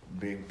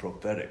being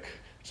prophetic.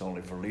 It's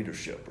only for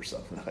leadership or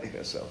something like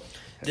that. So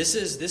this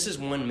is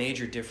one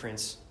major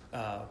difference.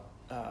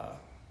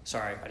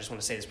 Sorry, I just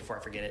want to say this before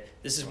I forget it.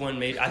 This is one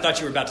major. I thought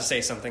you were about to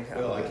say something.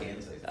 Well, I can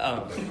say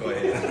something. Go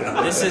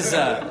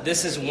ahead.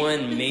 This is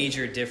one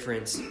major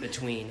difference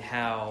between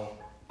how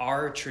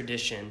our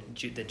tradition,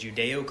 the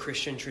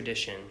Judeo-Christian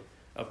tradition,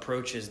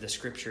 approaches the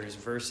scriptures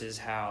versus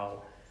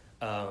how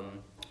the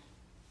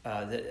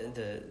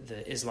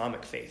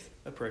Islamic faith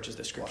approaches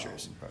the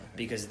scriptures. Wow.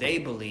 Because they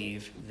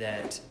believe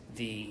that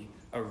the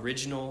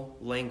original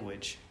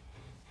language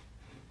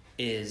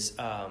is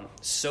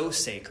so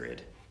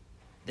sacred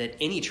that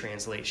any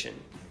translation,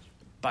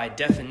 by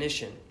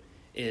definition,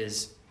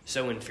 is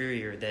so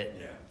inferior that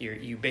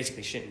you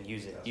basically shouldn't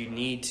use it. You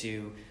need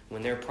to,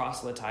 when they're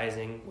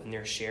proselytizing, when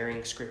they're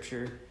sharing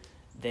scripture,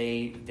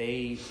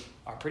 they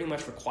are pretty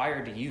much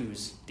required to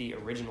use the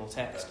original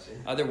text.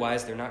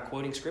 Otherwise, they're not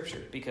quoting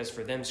scripture, because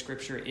for them,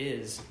 scripture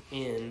is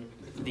in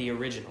the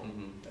original,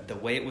 the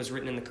way it was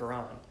written in the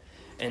Quran.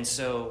 And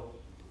so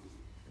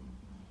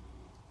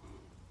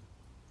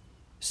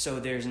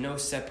there's no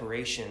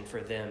separation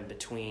for them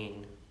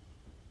between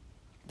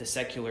the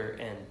secular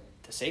and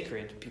the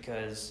sacred,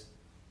 because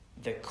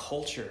the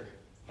culture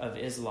of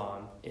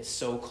Islam is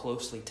so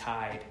closely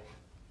tied.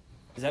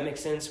 Does that make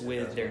sense?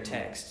 With their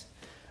text.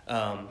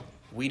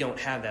 We don't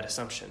have that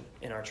assumption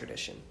in our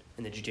tradition,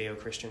 in the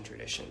Judeo-Christian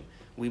tradition.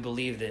 We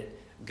believe that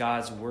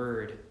God's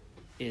word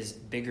is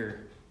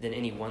bigger than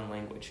any one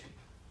language,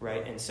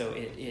 right? And so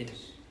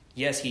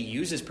yes, he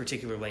uses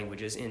particular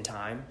languages in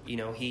time.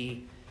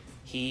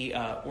 He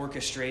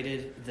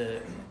orchestrated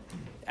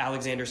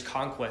Alexander's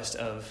conquest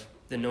of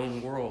the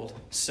known world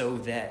so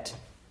that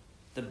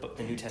the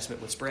New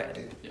Testament would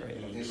spread. Right?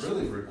 It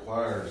really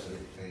requires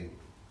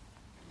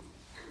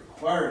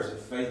a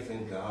faith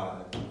in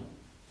God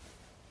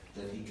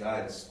that He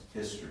guides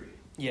history.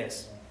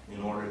 Yes.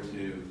 In order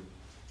to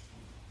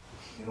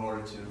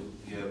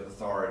give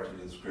authority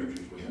to the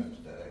scriptures we have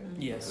today.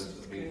 Yes.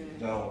 Because,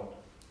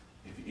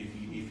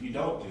 if you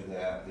don't do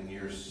that, then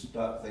you're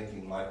stuck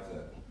thinking like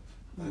the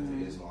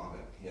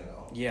Islamic,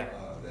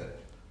 that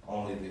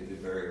only the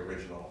very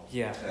original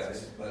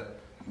text. But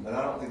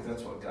I don't think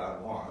that's what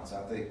God wants.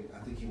 I think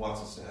He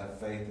wants us to have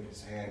faith that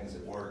His hand is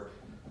at work.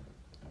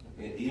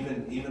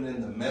 Even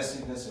in the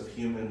messiness of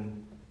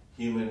human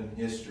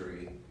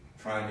history,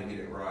 trying to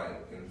get it right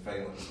and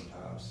failing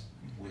sometimes,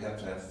 we have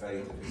to have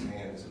faith that His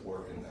hand is at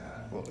work in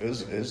that. Well,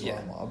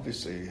 Islam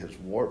obviously has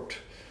warped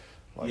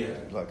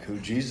like who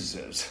Jesus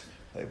is.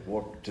 They've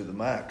warped to the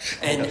max.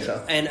 And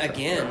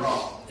again,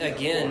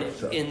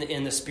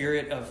 in the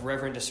spirit of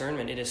reverent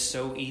discernment, it is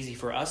so easy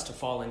for us to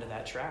fall into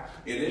that trap.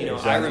 It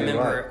is. I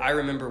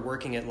remember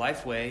working at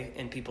Lifeway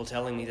and people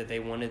telling me that they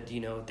wanted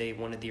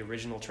the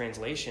original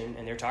translation,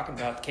 and they're talking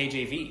about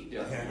KJV.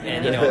 Yeah.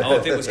 And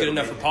if it was good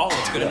enough for Paul,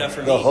 it's good enough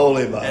for me. The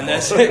Holy Bible. And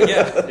that's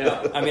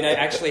yeah. I mean, I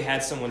actually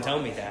had someone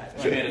tell me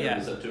that. You handed them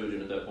the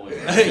Septuagint at that point.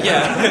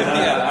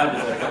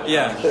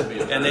 yeah.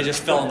 And they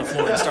just fell on the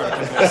floor and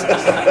started convulsing.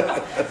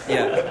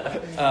 Yeah. Go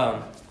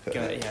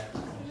ahead, yeah.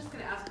 I'm just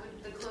going to ask,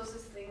 the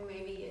closest thing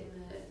maybe in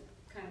the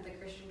kind of the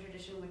Christian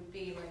tradition would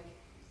be like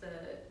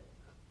the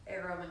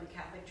era when the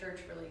Catholic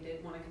Church really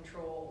did want to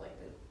control like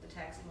the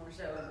text more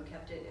so and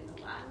kept it in the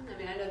Latin. I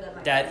mean, I know that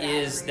might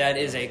that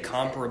is a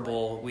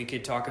comparable. We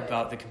could talk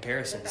about the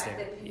comparisons the fact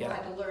there. that people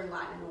had to learn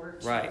Latin in order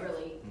to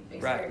really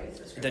experience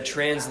the scripture. The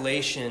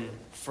translation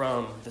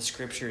from the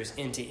scriptures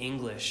into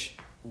English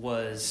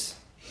was,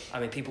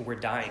 people were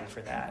dying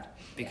for that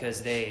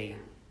because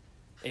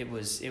it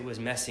was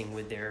messing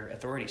with their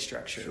authority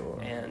structure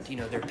and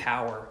their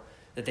power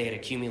that they had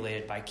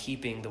accumulated by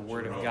keeping the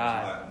Word of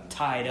God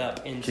tied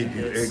up into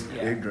this.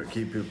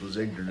 Keep people's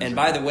ignorance. And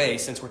by the way,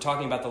 since we're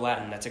talking about the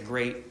Latin, that's a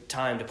great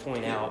time to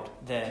point out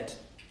that.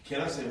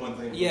 Can I say one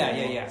thing?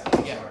 Yeah.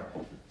 Sorry.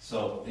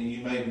 So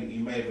you may have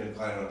been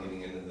planning on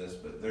getting into this,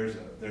 but there's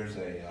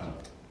a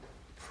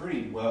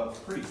pretty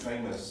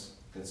famous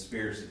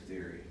conspiracy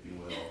theory, if you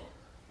will,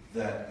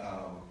 that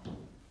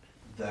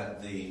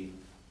the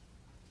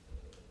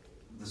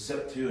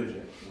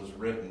Septuagint was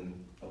written.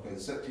 Okay,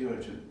 the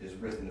Septuagint is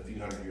written a few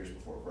hundred years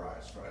before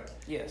Christ, right?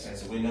 Yes. And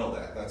so we know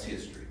that. That's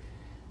history.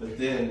 But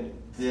then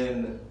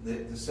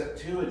the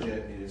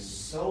Septuagint is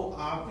so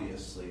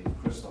obviously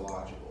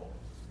Christological.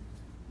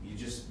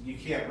 You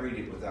can't read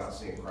it without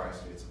seeing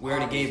Christ. We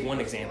already gave one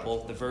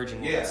example. The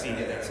virgin will see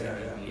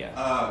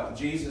it.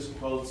 Jesus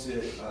quotes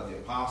it. The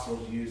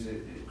apostles use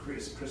it.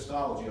 It's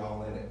Christology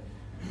all in it.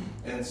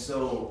 And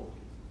so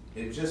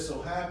it just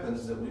so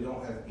happens that we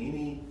don't have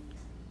any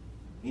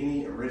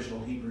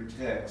original Hebrew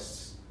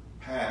texts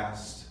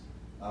past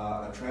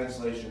a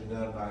translation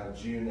done by a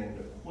Jew named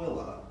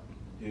Aquila,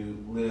 who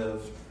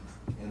lived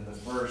in the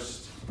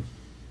first,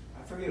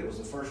 I forget, it was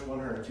the first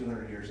 100 or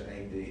 200 years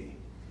AD.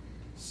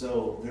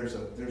 So there's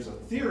a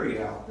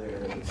theory out there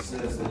that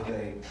says that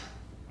they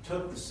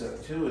took the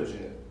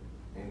Septuagint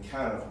and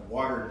kind of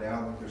watered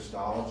down the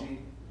Christology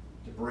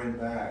to bring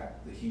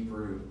back the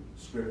Hebrew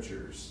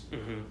scriptures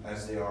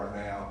as they are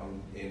now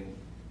and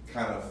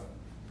kind of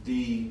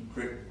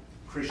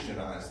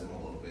de-Christianize them a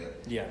little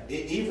bit. Yeah.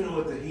 Even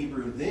with the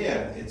Hebrew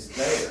then, it's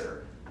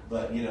there,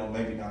 but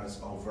maybe not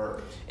as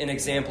overt. An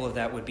example of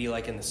that would be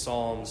like in the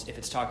Psalms, if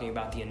it's talking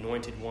about the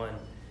Anointed One,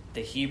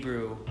 the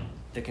Hebrew,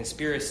 the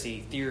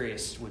conspiracy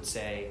theorists would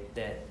say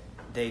that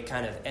they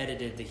kind of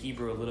edited the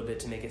Hebrew a little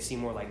bit to make it seem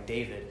more like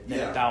David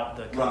than about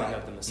the coming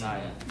of the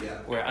Messiah. Mm-hmm. Yeah.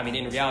 Where, I mean,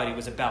 in reality, it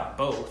was about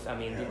both. I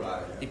mean,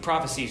 the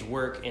prophecies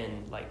work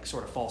in like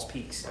sort of false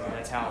peaks. I mean,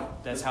 that's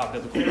how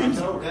biblical prophecy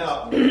No works.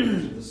 doubt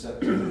the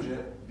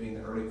Septuagint, being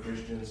the early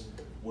Christians,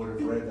 would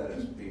have read that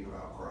as being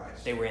about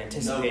Christ. They were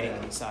anticipating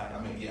the Messiah.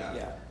 I mean,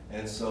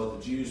 And so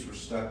the Jews were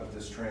stuck with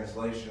this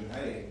translation.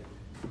 Hey,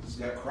 it's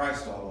got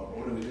Christ all over.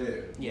 What do we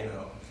do? Yeah.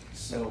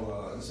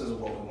 So this isn't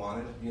what we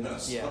wanted.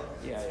 So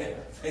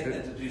they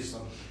had to do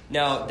something.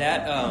 Now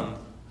that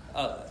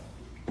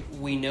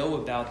we know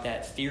about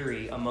that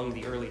theory among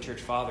the early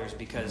church fathers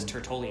because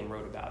Tertullian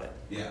wrote about it.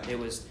 Yeah. It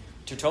was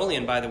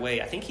Tertullian, by the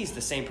way. I think he's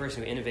the same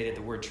person who innovated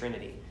the word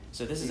Trinity.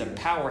 So this is a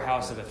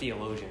powerhouse of a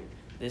theologian.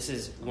 This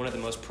is one of the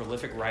most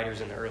prolific writers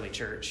in the early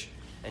church,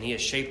 and he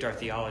has shaped our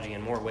theology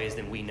in more ways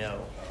than we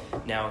know.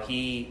 Now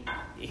he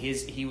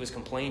was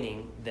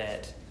complaining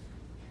that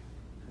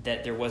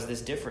there was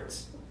this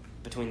difference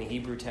between the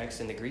Hebrew text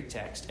and the Greek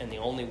text, and the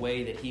only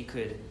way that he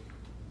could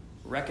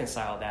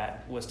reconcile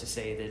that was to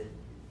say that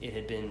it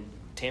had been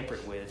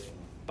tampered with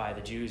by the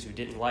Jews who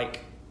didn't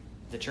like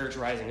the church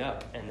rising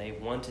up, and they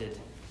wanted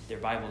their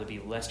Bible to be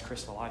less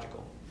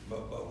Christological.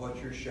 But what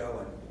you're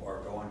showing, or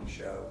going to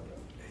show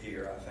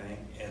here, I think,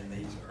 in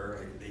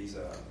these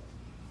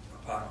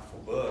apocryphal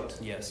books,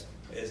 yes,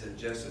 is that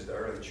just as the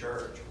early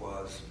church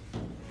was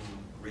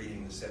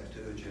reading the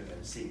Septuagint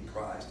and seeing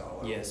Christ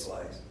all over the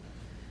place,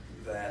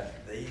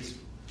 that these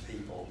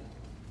people,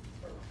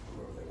 or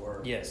whoever they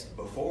were,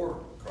 before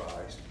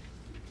Christ,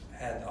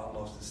 had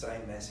almost the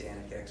same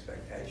messianic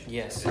expectations.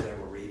 Yes. As they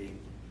were reading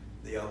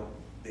the Old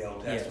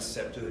Testament,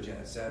 Septuagint,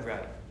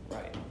 etc.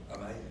 Right.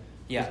 Amazing.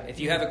 Yeah, if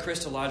you have a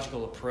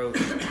Christological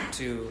approach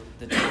to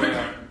the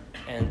Torah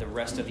and the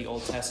rest of the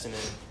Old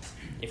Testament,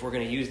 if we're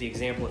going to use the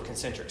example of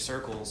concentric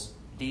circles,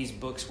 these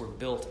books were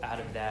built out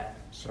of that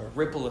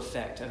ripple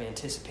effect of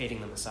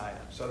anticipating the Messiah.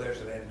 So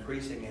there's an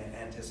increasing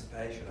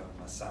anticipation of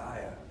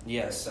Messiah.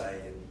 Yes. Let's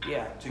say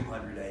in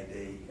 200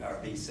 A.D. or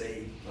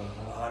B.C.,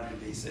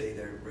 100 B.C.,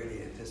 they're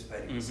really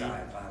anticipating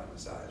Messiah and finding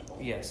Messiah's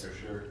born. Yes. For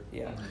sure.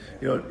 Yeah.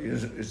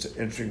 It's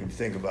interesting to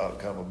think about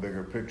kind of a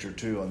bigger picture,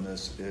 too, on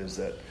this, is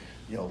that,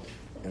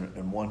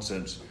 in one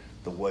sense,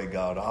 the way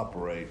God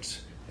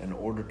operates, in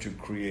order to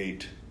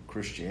create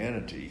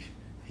Christianity,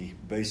 he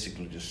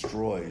basically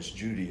destroys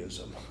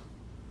Judaism.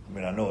 I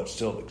mean, I know it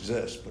still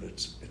exists, but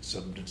it's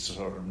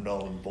sort of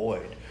null and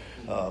void.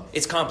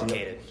 It's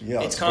complicated.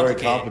 It's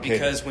complicated, very complicated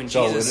because when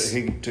Jesus,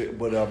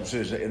 what I'm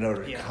saying is, in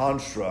order to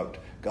construct,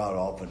 God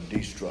often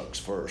destructs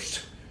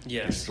first.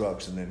 Yes.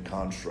 Destructs and then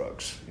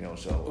constructs.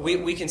 So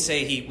we can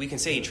say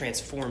he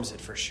transforms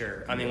it for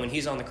sure. I mean, when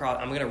he's on the cross,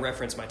 I'm going to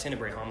reference my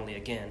Tenebrae homily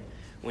again.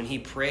 When he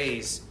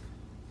prays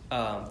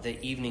the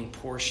evening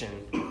portion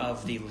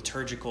of the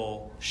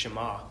liturgical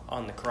Shema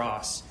on the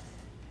cross,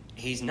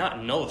 he's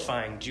not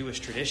nullifying Jewish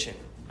tradition.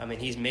 I mean,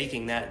 he's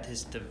making that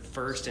the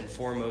first and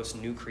foremost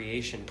new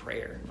creation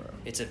prayer. Right.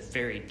 It's a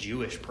very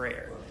Jewish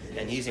prayer,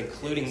 and he's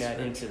including that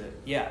into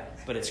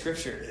but it's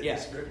Scripture.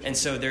 And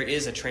so there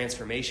is a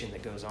transformation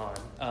that goes on.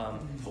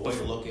 The way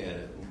to look at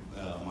it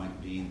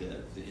might be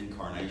that the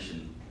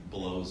incarnation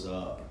blows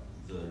up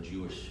the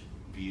Jewish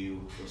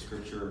view of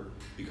Scripture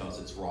because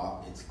it's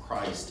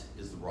Christ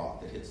is the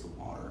rock that hits the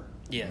water.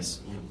 Yes.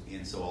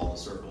 And so all the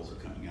circles are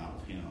coming out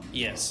of him.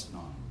 Yes.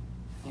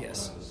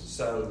 Yes.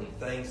 So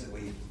things that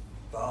we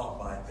thought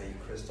might be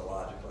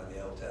Christological in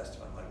the Old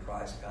Testament, when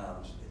Christ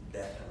comes, it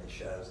definitely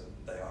shows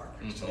that they are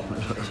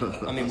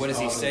Christological. I mean, what does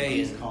he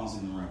say?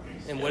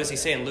 And what does he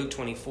say in Luke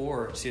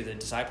 24 to the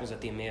disciples at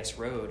the Emmaus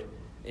Road?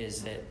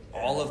 Is that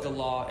all of the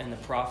law and the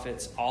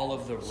prophets, all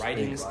of the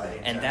writings,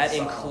 and that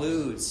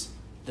includes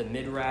the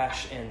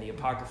Midrash and the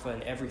Apocrypha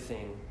and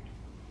everything,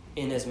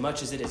 in as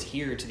much as it is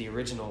here to the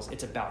originals,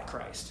 it's about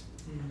Christ.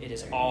 It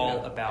is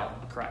all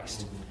about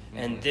Christ.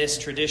 And this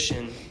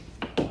tradition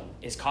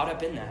is caught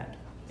up in that.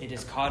 It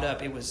is caught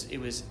up. It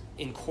was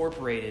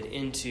incorporated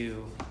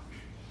into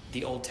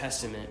the Old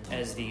Testament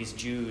as these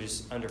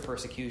Jews under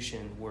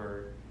persecution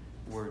were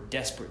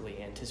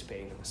desperately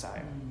anticipating the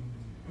Messiah.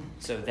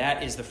 So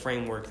that is the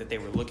framework that they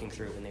were looking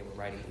through when they were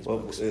writing these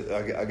books.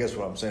 I guess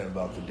what I'm saying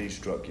about the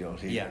destruct,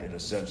 he in a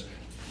sense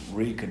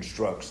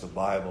reconstructs the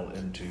Bible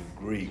into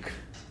Greek,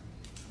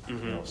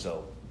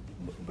 so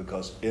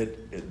because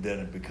it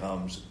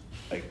becomes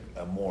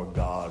a more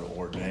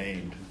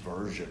God-ordained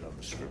version of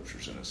the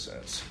Scriptures in a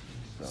sense.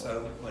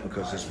 So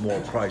because it's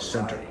more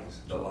Christ-centered.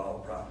 The law,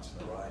 the prophets,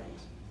 and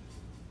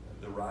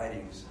the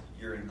writings,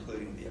 you're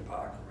including the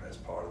Apocrypha as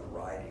part of the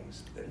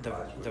writings that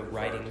Christ would refer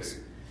writings. to.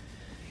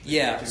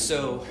 Yeah,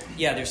 so,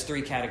 there's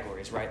three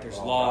categories, right? There's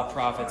law,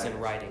 prophets,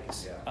 and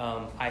writings.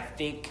 Yeah. I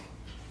think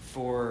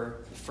for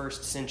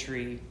first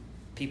century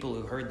people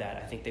who heard that,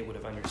 I think they would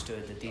have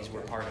understood that these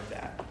were part of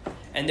that.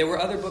 And there were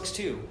other books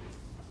too.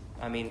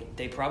 I mean,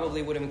 they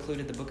probably would have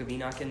included the Book of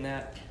Enoch in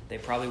that. They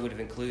probably would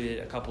have included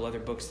a couple other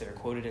books that are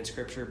quoted in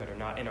Scripture but are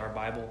not in our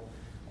Bible.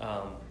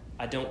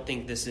 I don't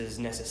think this is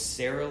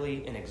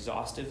necessarily an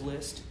exhaustive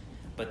list,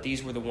 but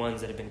these were the ones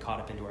that have been caught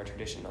up into our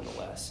tradition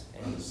nonetheless.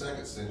 In the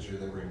 2nd century,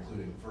 they were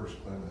including 1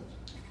 Clement.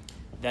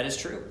 That is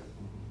true.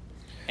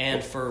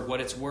 And for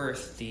what it's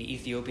worth, the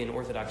Ethiopian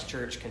Orthodox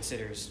Church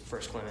considers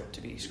 1 Clement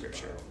to be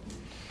Scripture.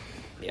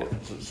 Yeah.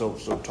 So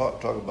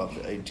talk about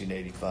the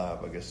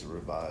 1885, I guess, the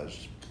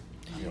revised.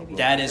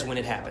 That is when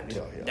it happened.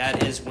 Yeah.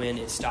 That is when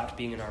it stopped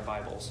being in our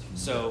Bibles.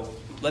 So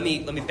let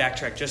me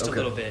backtrack just a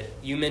little bit.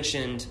 You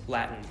mentioned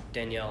Latin,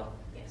 Danielle.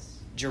 Yes.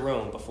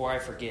 Jerome, before I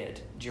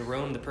forget,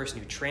 Jerome, the person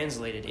who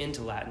translated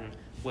into Latin,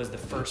 was the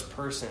first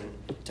person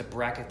to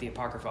bracket the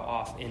Apocrypha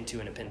off into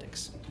an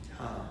appendix.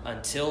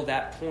 Until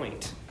that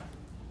point,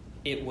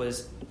 it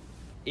was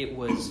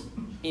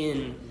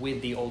in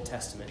with the Old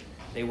Testament.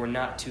 They were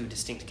not two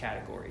distinct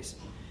categories.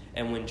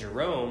 And when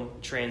Jerome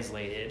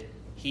translated,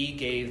 he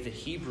gave the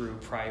Hebrew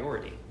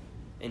priority.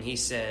 And he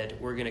said,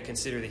 we're going to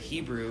consider the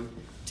Hebrew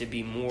to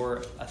be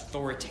more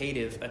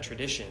authoritative a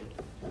tradition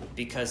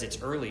because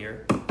it's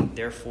earlier,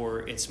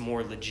 therefore it's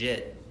more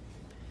legit.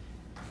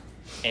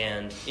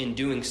 And in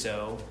doing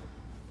so,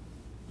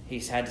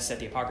 he's had to set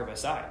the Apocrypha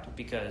aside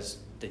because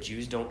the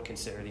Jews don't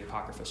consider the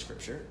Apocrypha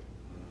Scripture.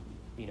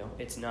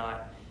 It's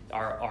not,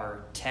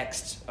 our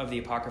texts of the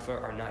Apocrypha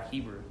are not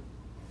Hebrew.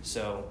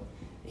 So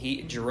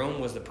Jerome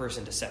was the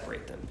person to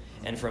separate them.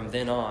 And from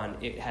then on,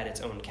 it had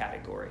its own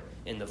category.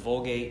 In the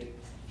Vulgate,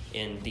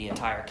 in the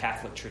entire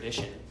Catholic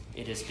tradition,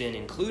 it has been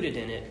included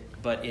in it,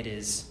 but it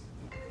is,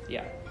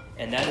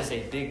 And that is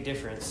a big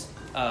difference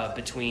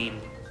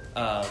between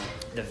the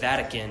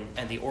Vatican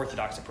and the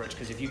Orthodox approach.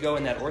 Because if you go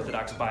in that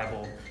Orthodox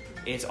Bible,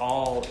 it's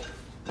all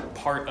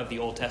part of the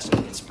Old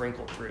Testament. It's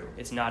sprinkled through.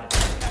 It's not its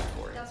own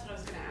category. That's what I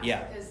was going to ask.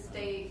 Yeah. Because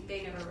they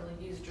never really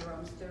used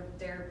Jerome's.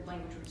 Their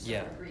language was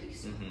still Greek.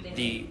 So they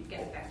didn't get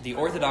it back to The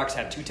Orthodox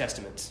have two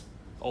testaments,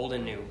 Old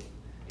and New.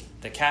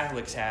 The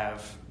Catholics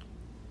have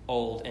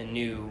Old and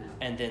New,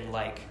 and then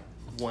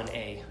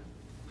 1A.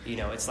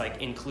 It's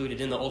included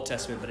in the Old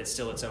Testament, but it's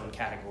still its own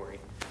category.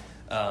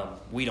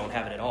 We don't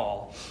have it at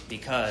all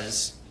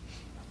because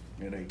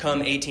come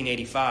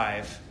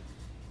 1885,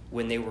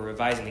 when they were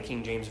revising the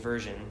King James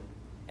Version,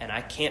 and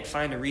I can't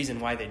find a reason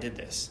why they did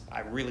this.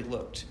 I really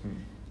looked.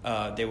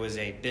 There was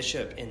a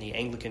bishop in the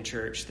Anglican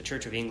Church, the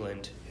Church of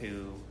England,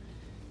 who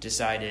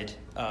decided,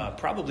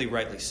 probably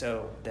rightly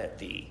so, that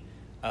the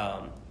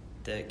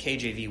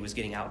KJV was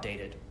getting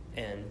outdated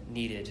and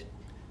needed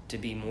to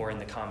be more in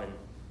the common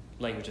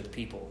language of the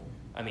people.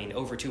 I mean,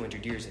 over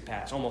 200 years had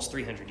passed. Almost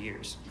 300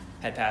 years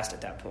had passed at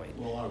that point.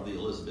 Well, a lot of the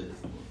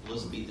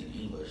Elizabethan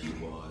English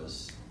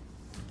was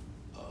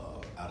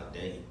out of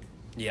date.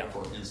 Yeah.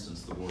 For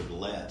instance, the word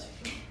let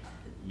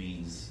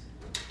means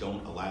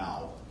don't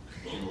allow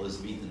in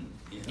Elizabethan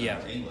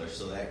English,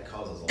 so that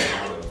causes a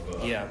lot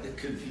of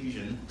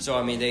confusion. So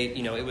I mean,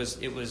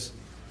 it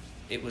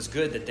was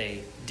good that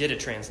they did a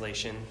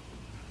translation.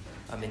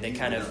 I mean,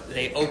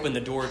 they opened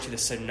the door to the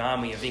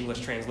tsunami of English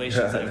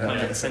translations that have come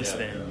in since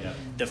then. Yeah.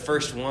 The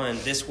first one,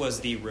 this was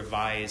the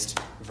revised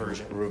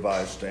version. The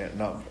revised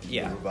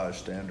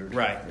standard.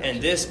 Right. Yeah.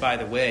 And this, by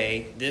the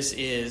way, this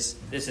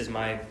is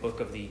my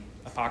book of the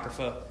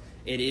Apocrypha.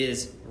 It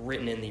is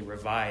written in the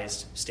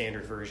revised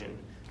standard version.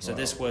 So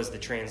This was the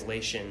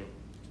translation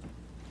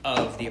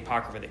of the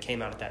Apocrypha that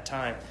came out at that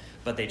time,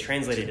 but they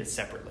translated it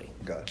separately.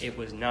 Gotcha. It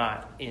was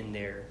not in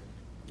their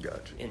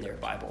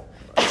Bible.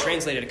 Right. They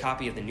translated a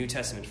copy of the New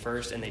Testament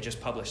first, and they just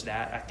published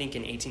that, I think,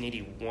 in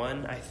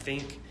 1881,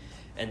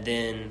 and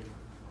then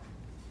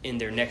in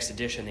their next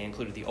edition, they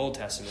included the Old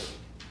Testament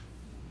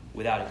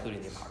without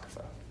including the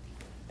Apocrypha.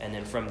 And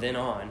then from then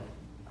on,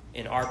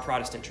 in our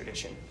Protestant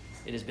tradition,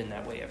 it has been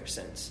that way ever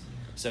since.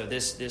 So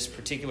this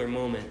particular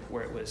moment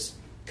where it was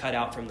cut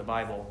out from the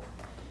Bible,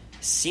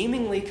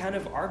 seemingly kind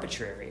of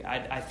arbitrary.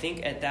 I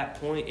think at that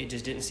point, it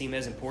just didn't seem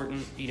as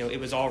important. It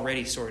was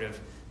already sort of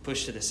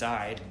pushed to the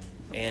side,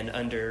 and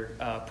under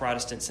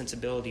Protestant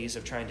sensibilities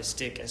of trying to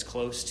stick as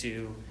close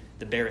to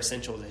the bare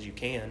essentials as you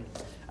can,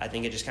 I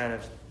think it just kind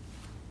of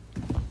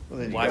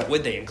Well, why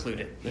would they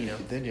include it? You know.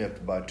 Then you have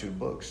to buy 2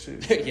 books too.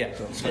 Yeah.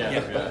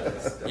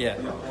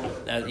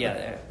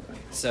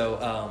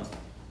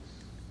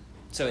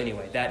 So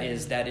anyway, that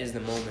is the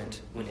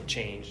moment when it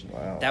changed.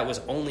 Wow. That was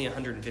only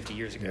 150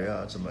 years ago.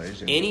 Yeah, it's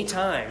amazing. Any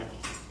time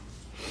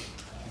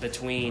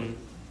between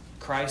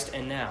Christ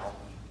and now,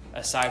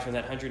 aside from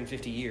that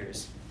 150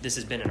 years, this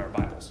has been in our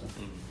Bibles.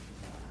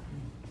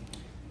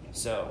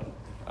 So,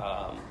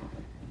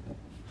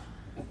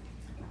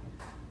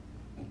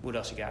 what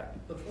else you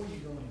got? Before you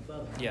go any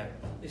further, Yeah.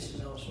 this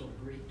is also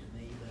Greek to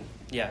me,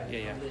 but Yeah.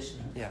 I'm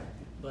listening. Yeah.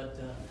 But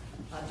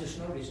I just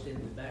noticed in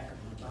the back of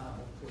my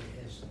Bible where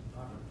it has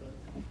Apocrypha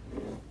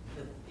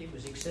that it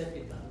was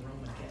accepted by the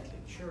Roman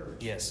Catholic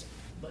Church. Yes.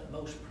 But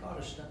most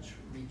Protestants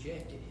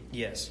rejected it.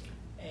 Yes.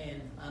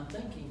 And I'm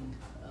thinking,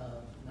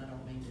 and I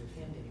don't mean to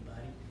offend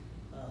anybody,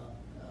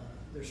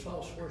 there's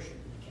false worship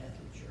in the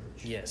Catholic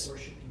Church. Yes.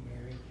 Worshiping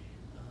Mary,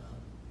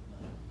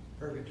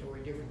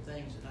 purgatory, different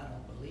things that I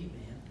don't believe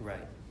in.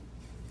 Right.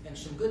 And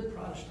some good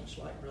Protestants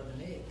like Brother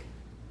Nick,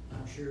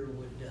 I'm sure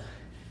would,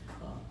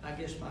 I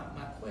guess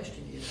my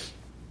question is,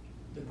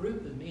 the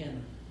group of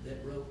men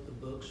that wrote the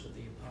books of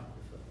the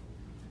Apocrypha,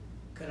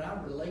 could I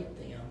relate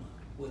them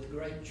with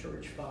great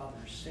church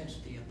fathers since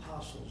the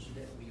apostles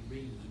that we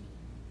read,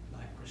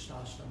 like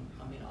Chrysostom,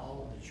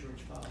 all of the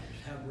church fathers,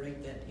 how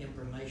great that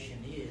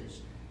information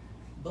is,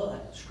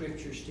 but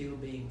Scripture still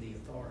being the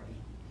authority?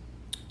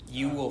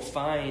 You will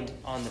find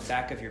on the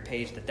back of your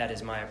page that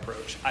is my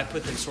approach. I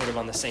put them sort of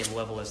on the same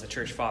level as the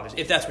church fathers,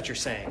 if that's what you're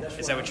saying.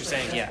 Is that what you're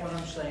saying? That's Yeah. what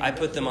I'm saying. I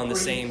put them on the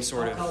same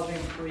sort I of... call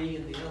them three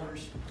and the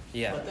others.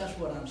 Yeah. But that's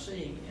what I'm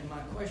seeing. And my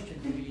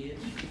question to you is,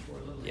 for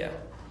a little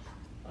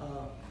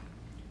help,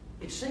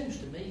 it seems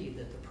to me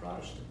that the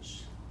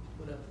Protestants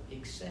would have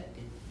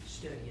accepted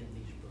studying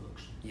these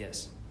books.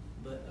 Yes.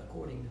 But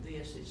according to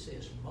this, it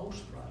says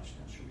most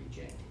Protestants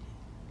rejected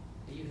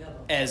it. Do you have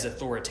a... As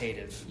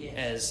authoritative,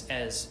 yes.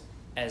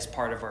 as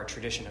part of our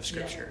tradition of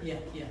Scripture.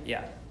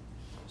 Yeah.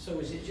 So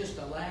is it just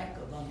a lack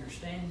of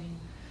understanding?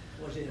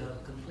 Was it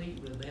a complete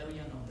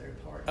rebellion on their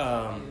part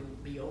to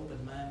be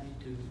open-minded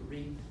to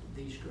read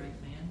these great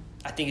men?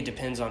 I think it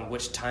depends on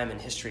which time in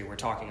history we're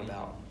talking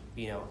about.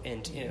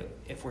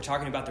 If we're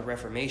talking about the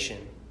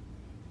Reformation,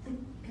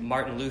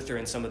 Martin Luther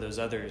and some of those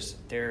others,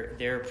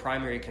 their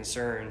primary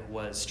concern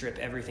was strip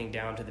everything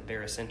down to the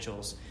bare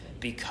essentials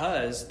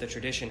because the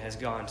tradition has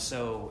gone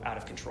so out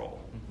of control.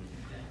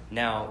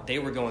 Now, they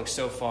were going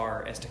so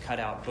far as to cut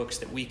out books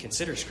that we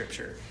consider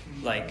Scripture.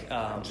 Like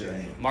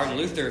Martin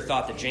Luther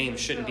thought that James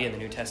shouldn't be in the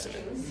New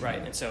Testament,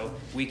 right? And so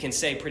we can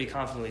say pretty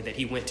confidently that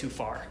he went too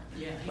far.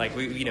 Like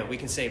we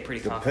can say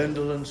pretty confidently. The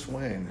pendulum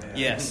swing.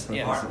 Yes.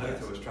 Martin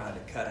Luther was trying to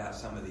cut out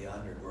some of the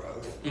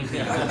undergrowth.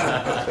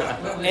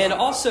 And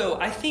also,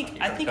 I think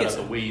cut it's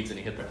out the weeds and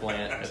he hit the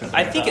plant.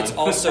 I think it's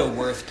also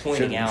worth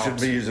pointing out should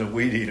be using a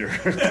weed eater.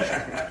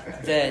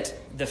 that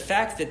the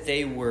fact that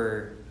they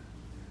were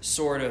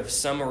sort of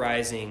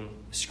summarizing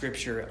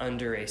Scripture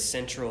under a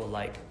central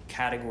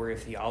category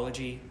of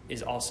theology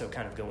is also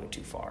kind of going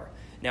too far.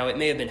 Now, it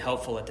may have been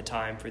helpful at the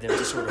time for them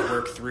to sort of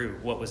work through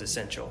what was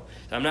essential.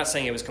 So I'm not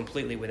saying it was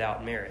completely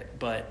without merit,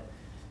 but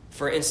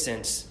for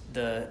instance,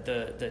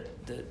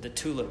 the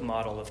tulip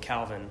model of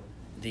Calvin,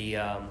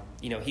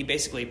 he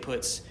basically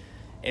puts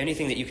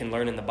anything that you can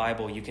learn in the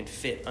Bible, you can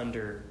fit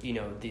under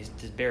these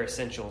bare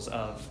essentials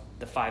of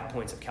the 5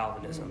 points of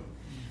Calvinism.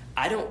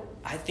 I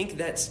think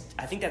that's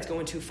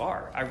going too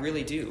far. I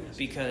really do,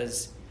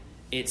 because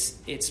it's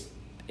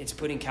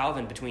putting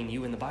Calvin between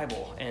you and the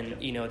Bible,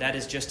 and that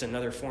is just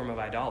another form of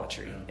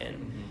idolatry.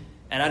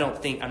 And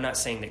I'm not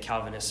saying that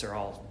Calvinists are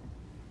all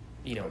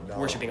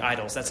worshiping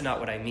idols. That's not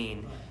what I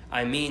mean.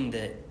 I mean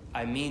that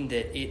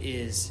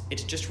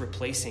it's just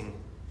replacing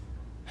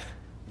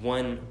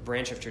one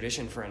branch of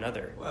tradition for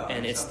another,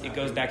 and it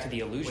goes back to the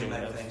illusion. We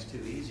make things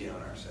too easy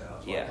on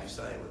ourselves. Like you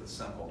say, with a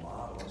simple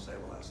model, and say,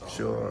 "Well, that's all."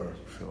 Sure.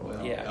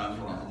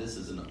 Well, this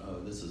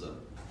is a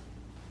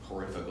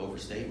horrific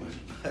overstatement,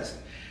 but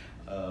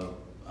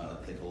I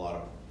think a lot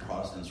of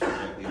Protestants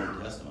reject the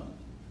Old Testament.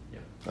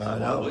 I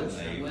know. Why wouldn't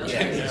they?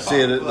 They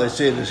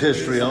see it as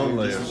history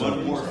only. Just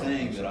one more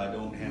thing that I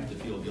don't have to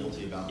feel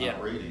guilty about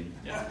not reading.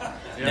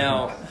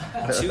 Now,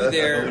 to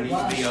their... We need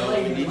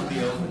to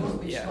be open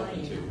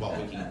to what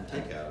we can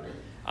take out of it.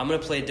 I'm going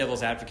to play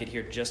devil's advocate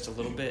here just a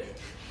little bit,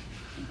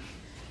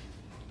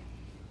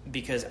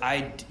 because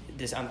I'm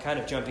kind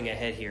of jumping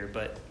ahead here,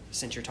 but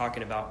since you're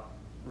talking about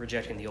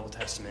rejecting the Old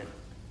Testament,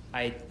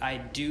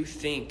 I do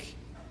think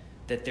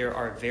that there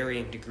are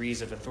varying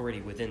degrees of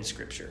authority within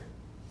Scripture.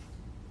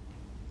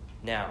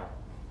 Now,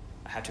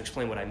 I have to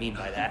explain what I mean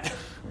by that.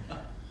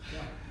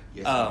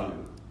 Yes, I do.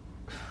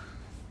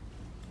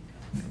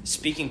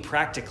 Speaking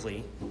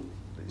practically,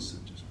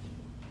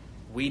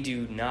 we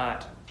do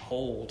not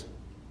hold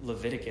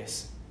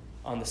Leviticus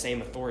on the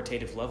same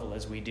authoritative level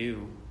as we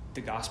do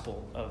the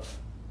Gospel of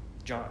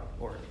John,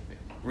 or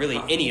really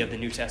any of the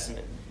New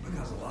Testament.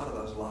 Because a lot of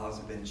those laws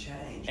have been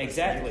changed.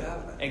 Exactly.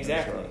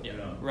 Exactly. Yeah.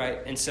 Right.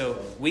 And so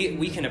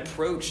we can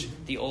approach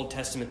the Old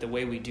Testament the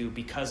way we do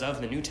because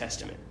of the New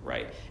Testament,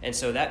 right? And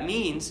so that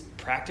means,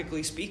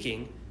 practically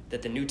speaking,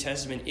 that the New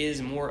Testament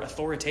is more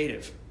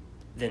authoritative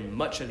than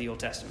much of the Old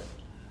Testament.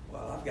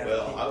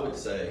 Well, I would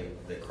say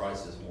that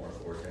Christ is more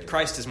authoritative.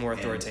 Christ is more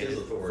authoritative. And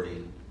his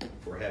authority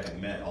for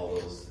having met all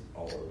those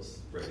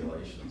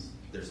regulations,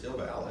 they're still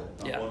valid.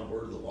 Not one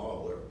word of the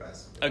law will ever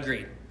pass.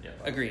 Agreed. Yeah.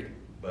 Agreed.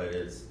 But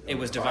it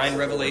was divine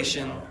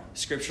revelation,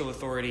 scriptural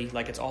authority,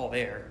 like it's all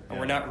there, and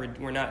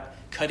we're not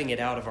cutting it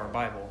out of our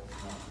Bible.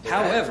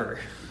 However,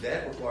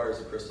 that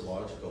requires a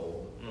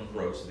Christological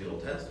approach to the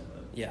Old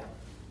Testament. Yeah.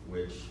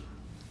 Which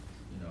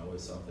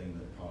is something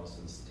that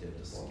Protestants tend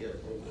to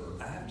skip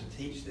over. I have to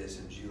teach this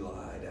in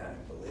July down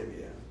in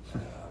Bolivia.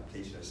 I'm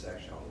teaching a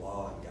section on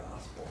law and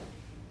gospel,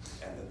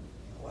 and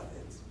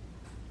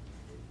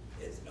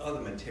it's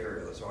other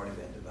material that's already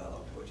been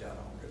developed, which I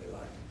don't really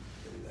like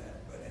to do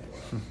that. But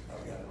anyway,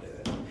 I've got to do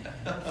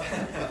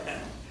it.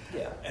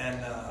 Yeah.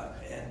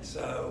 And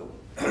so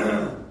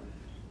the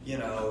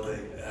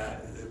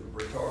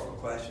rhetorical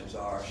questions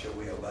are: should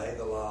we obey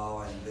the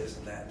law and this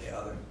and that and the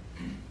other?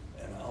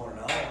 And on,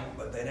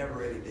 but they never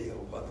really deal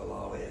with what the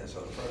law is.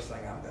 So the first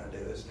thing I'm going to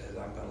do is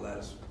I'm going to let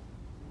us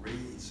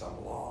read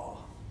some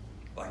law,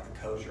 like the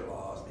kosher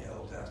laws in the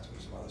Old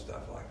Testament, some other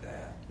stuff like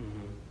that,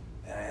 and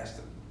ask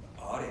the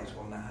audience,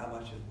 well, now how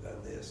much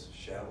of this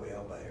shall we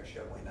obey or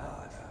shall we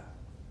not?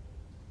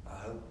 I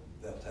hope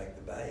they'll take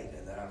the bait,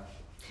 and then I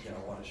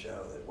want to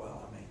show that,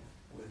 well, I mean,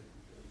 with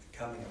the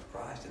coming of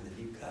Christ and the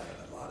new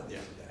covenant, a lot of these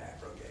have been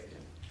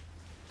abrogated.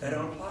 They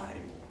don't apply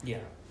anymore.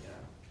 Yeah.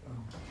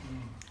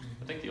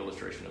 I think the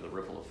illustration of the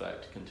ripple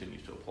effect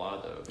continues to apply,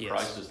 though. Yes.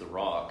 Christ is the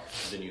rock,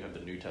 then you have the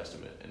New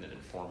Testament, and then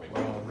informing He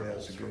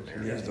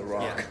is the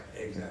rock.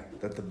 Yeah, exactly.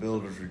 That the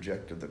builders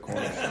rejected the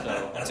cornerstone.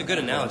 So, that's a good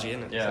analogy,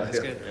 isn't it? Yeah, that's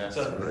good. Yeah.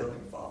 So the building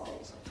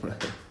falls.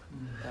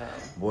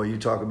 Boy, you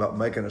talk about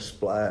making a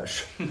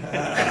splash. Yeah.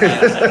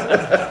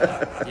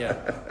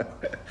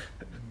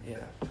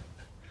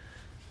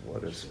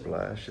 What a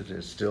splash it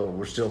is!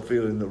 We're still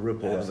feeling the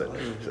ripple of it.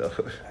 So.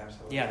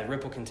 Yeah, the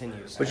ripple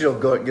continues. But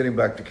getting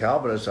back to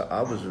Calvinists,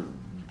 I was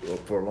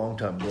for a long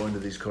time going to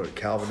these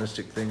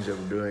Calvinistic things they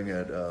were doing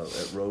at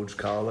Rhodes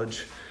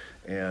College,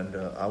 and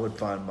I would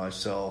find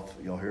myself,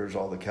 here's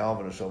all the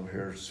Calvinists over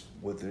here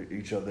with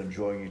each other,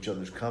 enjoying each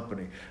other's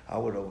company. I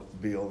would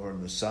be over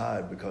on the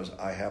side because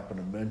I happened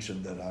to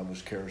mention that I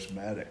was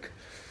charismatic.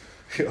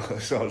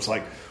 So it's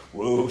like,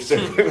 whoa,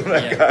 stay away from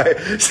that guy.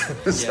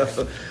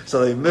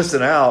 So they're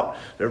missing out.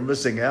 They're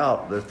missing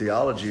out. Their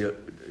theology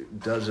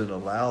doesn't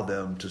allow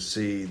them to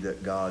see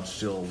that God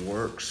still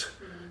works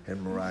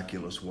in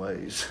miraculous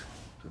ways,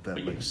 if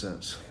that makes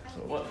sense.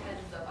 So.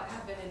 I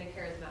have been in a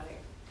charismatic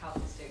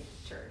Calvinistic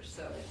church,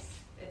 so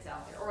it's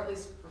out there, or at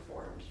least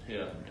Reformed.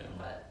 Yeah.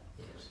 But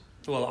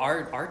well,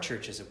 our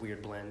church is a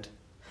weird blend.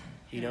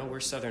 We're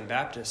Southern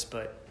Baptists,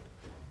 but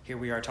here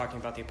we are talking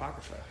about the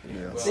Apocrypha.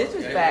 Yeah. Well, this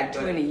was back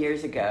 20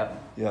 years ago.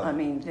 Yeah. I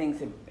mean,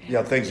 things have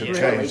changed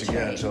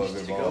again. So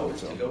they've evolved.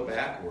 To go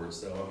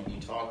backwards, though, I mean,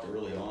 you talked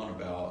early on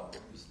about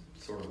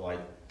sort of like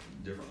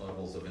different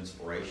levels of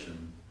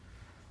inspiration,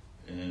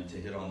 and to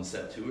hit on the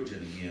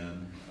Septuagint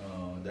again,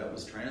 that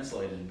was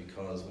translated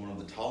because one of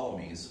the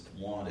Ptolemies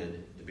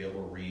wanted to be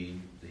able to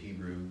read the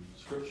Hebrew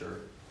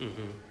Scripture.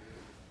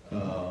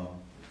 The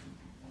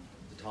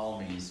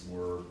Ptolemies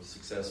were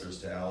successors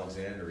to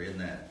Alexander in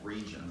that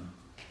region.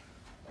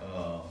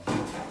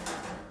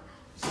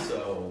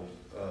 So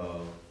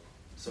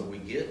we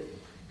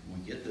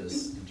get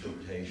this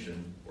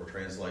interpretation or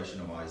translation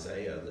of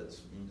Isaiah that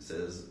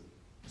says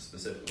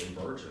specifically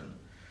virgin.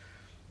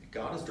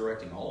 God is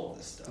directing all of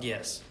this stuff.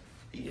 Yes.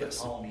 He put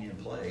Ptolemy in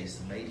place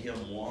and made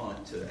him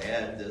want to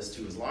add this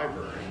to his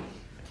library,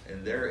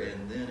 and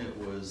then it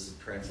was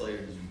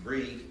translated into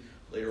Greek.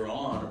 Later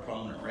on, a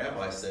prominent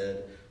rabbi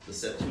said the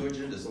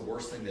Septuagint is the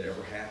worst thing that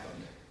ever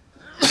happened.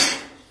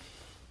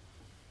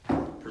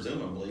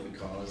 Presumably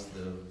because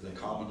the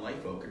common lay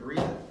folk could read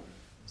it.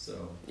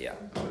 So yeah.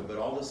 But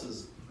all this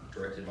is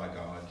directed by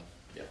God.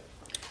 Yeah.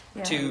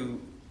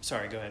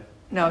 Sorry, go ahead.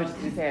 No, I was just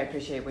going to say I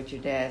appreciate what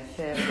your dad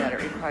said, that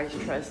it requires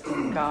trust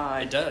in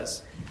God. It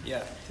does. Yeah.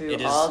 Through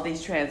all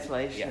these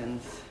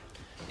translations.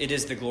 Yeah. It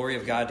is the glory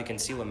of God to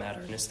conceal a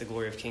matter, and it's the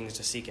glory of kings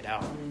to seek it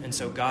out. And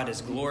so God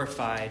is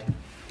glorified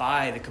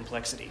by the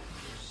complexity.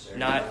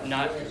 Not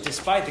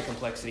despite the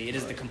complexity. It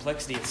is the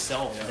complexity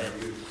itself that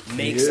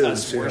makes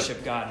us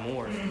worship God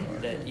more.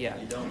 You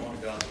don't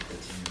want God to fit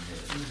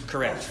in your head.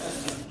 Correct.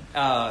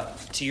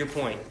 To your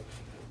point,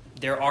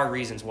 there are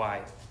reasons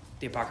why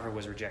the Apocrypha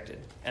was rejected.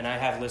 And I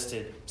have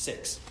listed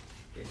 6.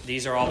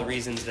 These are all the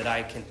reasons that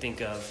I can think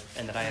of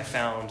and that I have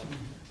found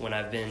when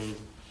I've been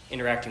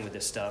interacting with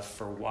this stuff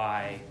for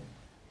why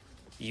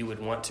you would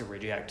want to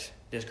reject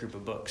this group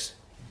of books.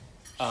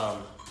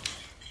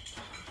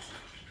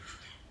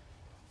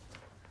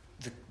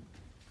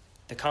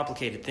 The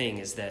complicated thing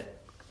is that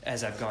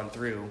as I've gone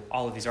through,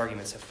 all of these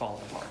arguments have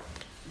fallen apart.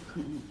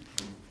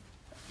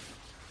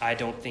 I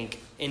don't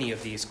think any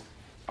of these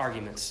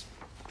arguments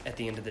at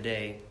the end of the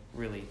day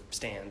really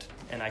stand.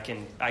 And I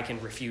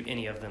can refute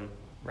any of them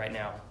right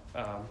now.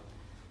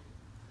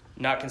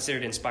 Not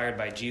considered inspired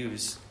by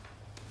Jews.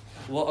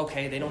 Well,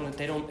 okay, they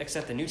don't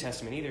accept the New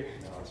Testament either.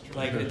 No,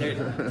 like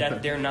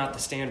they're not the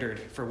standard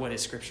for what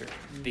is Scripture,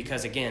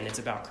 because again, it's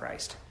about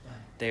Christ.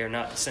 They are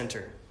not the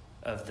center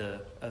of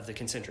the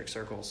concentric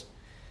circles.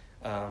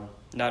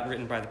 Not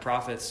written by the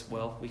prophets.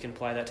 Well, we can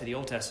apply that to the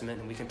Old Testament,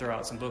 and we can throw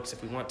out some books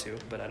if we want to,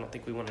 but I don't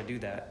think we want to do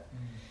that.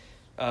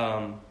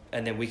 And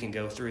then we can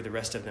go through the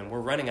rest of them.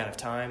 We're running out of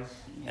time,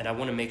 and I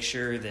want to make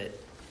sure that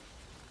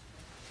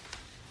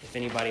if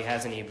anybody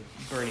has any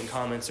burning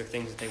comments or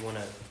things that they want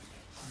to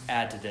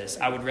add to this,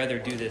 I would rather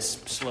do this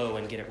slow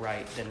and get it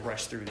right than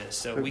rush through this.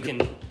 So we can,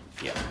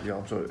 yeah.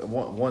 I'm sorry.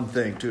 One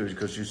thing, too, is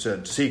because you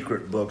said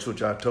secret books,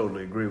 which I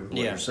totally agree with what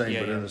you're saying,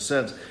 but in a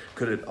sense,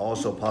 could it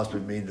also possibly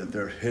mean that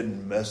there are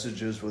hidden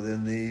messages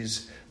within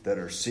these that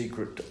are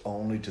secret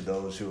only to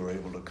those who are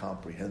able to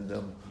comprehend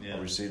them or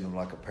receive them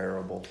like a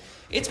parable?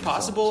 It's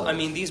possible. I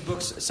mean,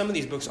 some of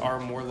these books are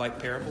more like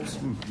parables.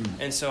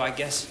 And so I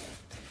guess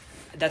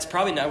that's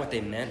probably not what they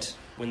meant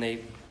when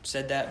they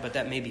said that, but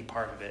that may be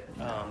part of it.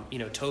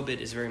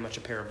 Tobit is very much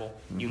a parable.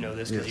 You know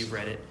this because you've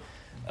read it.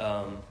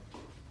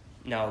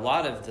 Now, a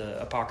lot of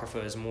the Apocrypha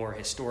is more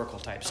historical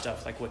type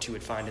stuff, like what you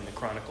would find in the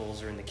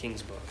Chronicles or in the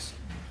King's books.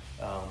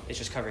 It's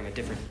just covering a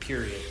different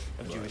period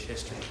of Jewish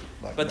history.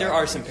 But there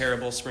are some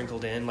parables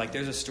sprinkled in. Like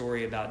there's a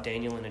story about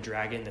Daniel and a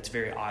dragon that's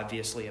very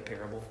obviously a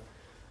parable.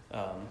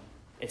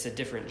 It's a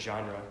different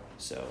genre.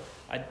 So,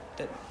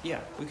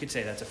 we could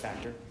say that's a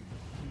factor.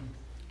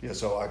 Yeah,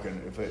 so I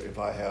can, if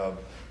I have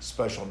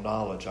special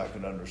knowledge, I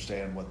can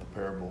understand what the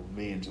parable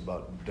means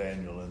about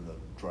Daniel and the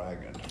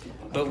dragon.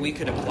 But we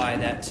could apply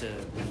that to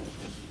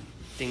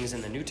things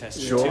in the New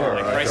Testament too.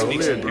 Like Christ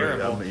totally speaks in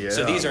parable. I mean,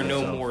 so these are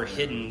no more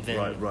hidden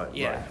than right.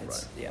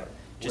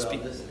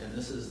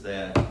 This is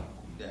that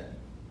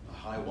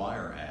high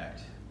wire act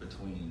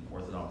between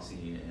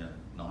Orthodoxy and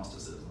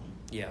Gnosticism.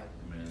 Yeah.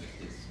 I mean,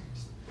 it's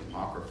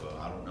Apocrypha.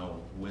 I don't know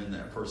when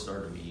that first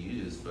started to be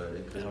used, but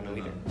it could have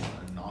been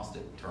a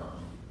Gnostic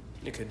term.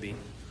 It could be.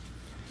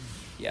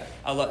 Yeah.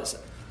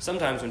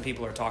 Sometimes when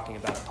people are talking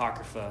about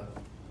Apocrypha,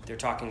 they're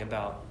talking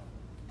about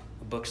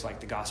books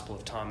like the Gospel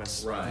of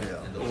Thomas. Right.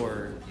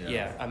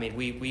 Yeah. I mean,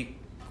 we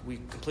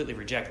completely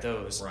reject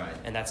those. Right.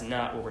 And that's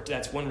not what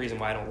that's one reason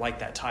why I don't like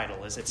that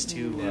title, is it's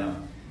too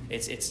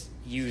it's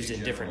used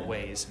in different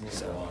ways.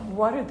 So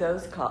what are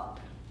those called?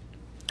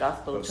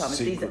 Gospel of Thomas.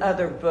 Secret. These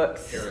other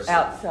books Heresy.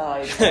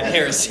 outside.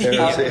 Heresy.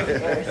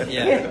 Heresy.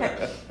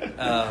 Yeah.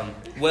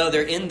 Well,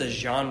 they're in the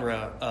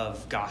genre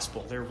of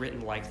gospel. They're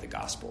written like the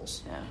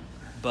Gospels. Yeah.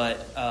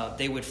 But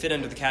they would fit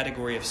under the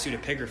category of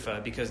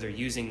pseudepigrapha because they're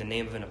using the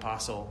name of an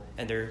apostle,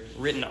 and they're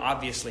written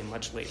obviously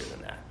much later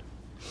than that.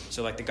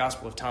 So like the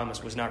Gospel of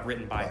Thomas was not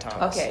written by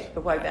Thomas. Okay,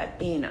 but what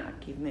about Enoch?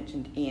 You've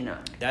mentioned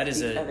Enoch. That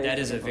is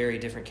a very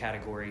different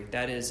category.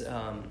 That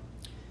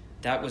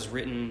was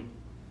written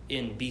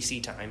in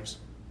BC times.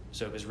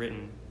 So it was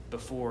written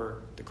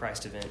before the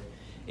Christ event.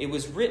 It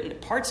was written,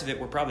 parts of it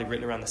were probably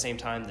written around the same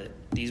time that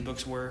these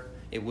books were.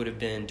 It would have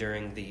been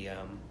during the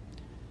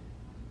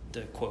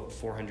quote,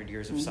 400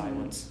 years of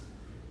silence.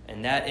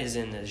 And that is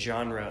in the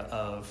genre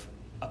of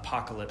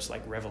apocalypse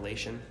like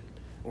Revelation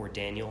or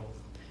Daniel.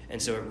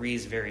 And so it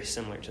reads very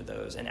similar to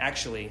those. And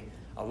actually,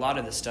 a lot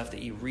of the stuff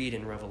that you read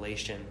in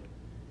Revelation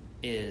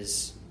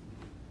is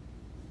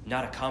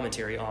not a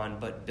commentary on,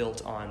 but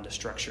built on the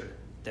structure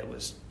that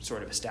was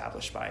sort of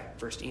established by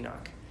First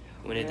Enoch.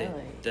 When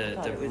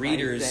the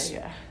readers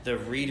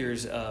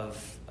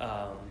of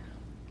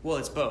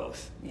it's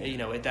both.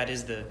 Yeah. That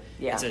is the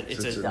it's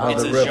a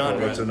another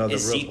genre. It's another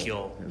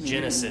Ezekiel, ripple.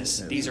 Genesis.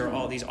 These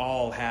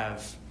all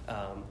have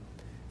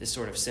this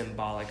sort of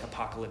symbolic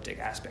apocalyptic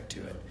aspect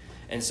to it.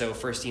 And so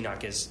First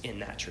Enoch is in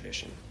that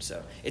tradition.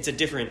 So it's a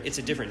different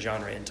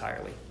genre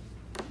entirely.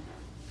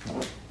 Can I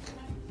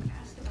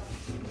ask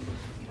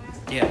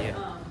about Yeah.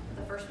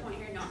 the first point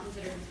here, not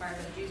considered inspired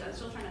by the Jews? I'm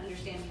still trying to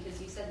understand,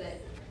 because you said that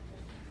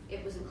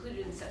it was included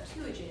in the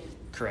Septuagint.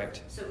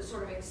 Correct. So it was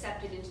sort of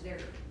accepted into their,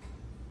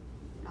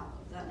 not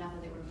that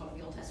they would have called it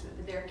the Old Testament,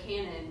 but their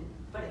canon,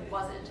 but it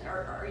wasn't.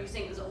 Are you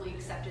saying it was only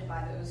accepted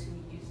by those who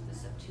used the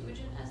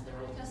Septuagint as their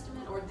Old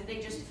Testament? Or did they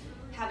just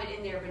have it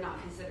in there but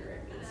not consider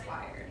it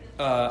inspired?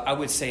 I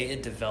would say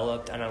it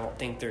developed, and I don't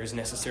think there's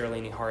necessarily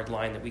any hard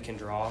line that we can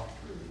draw.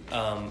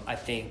 I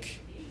think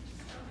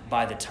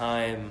by the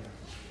time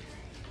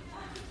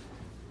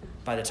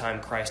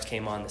Christ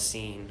came on the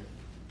scene,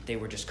 they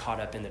were just caught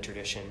up in the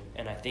tradition.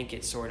 And I think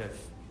it's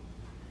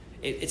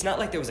it's not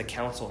like there was a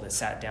council that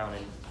sat down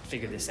and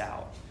figured this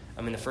out.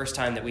 I mean, the first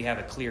time that we have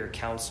a clear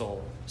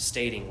council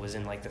stating was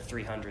in like the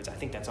 300s. I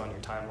think that's on your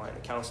timeline, the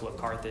Council of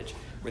Carthage,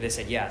 where they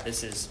said,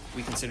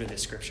 we consider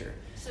this scripture.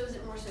 So is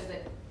it more so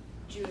that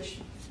Jewish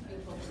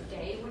people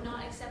today would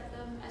not accept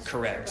them as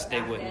correct? Scripture, but They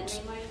back wouldn't.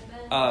 Then they might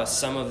have been?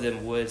 Some of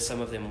them would,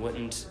 some of them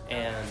wouldn't,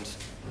 and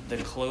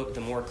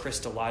the more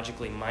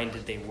Christologically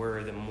minded they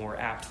were, the more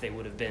apt they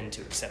would have been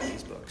to accept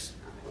these books.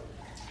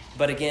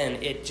 But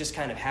again, it just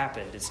kind of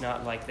happened. It's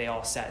not like they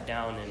all sat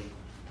down and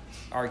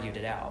argued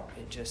it out.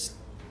 It just,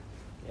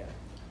 yeah.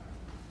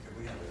 Could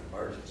we have an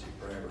emergency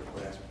prayer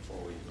request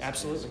before we?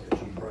 Absolutely.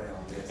 Could you pray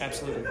on this?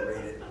 Absolutely.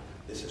 Read it.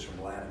 This is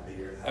from Lana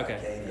Beard. Hi, Okay.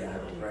 Katie, I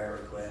have a prayer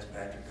request.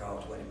 Patrick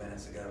called 20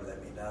 minutes ago to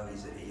let me know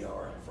he's at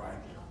ER in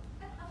Franklin.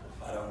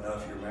 I don't know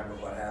if you remember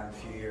what happened a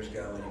few years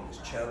ago when he was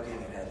choking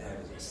and had to have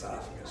his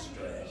esophagus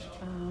stretched.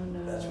 Oh,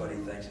 no. That's what he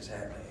thinks is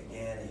happening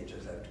again. He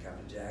just have to come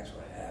to Jackson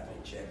when it happened.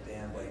 He checked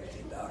in, waited to see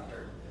a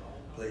doctor.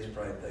 Please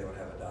pray that they would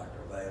have a doctor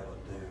available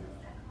to do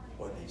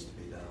what needs to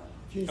be done.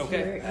 He's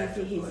Okay.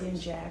 here. He's in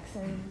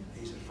Jackson.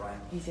 He's in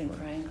Franklin. He's in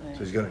Franklin.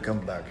 So he's going to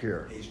come back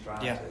here. He's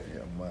trying Yeah. to.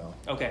 Yeah, well.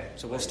 Okay,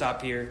 so we'll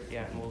stop here,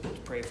 and we'll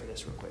pray for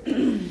this real quick.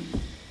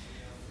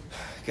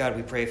 God,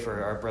 we pray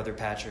for our brother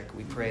Patrick.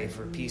 We pray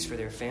for peace for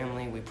their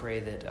family. We pray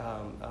that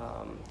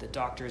the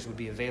doctors would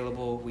be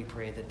available. We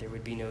pray that there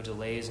would be no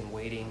delays in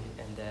waiting,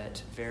 and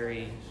that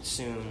very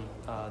soon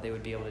they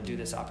would be able to do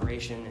this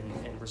operation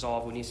and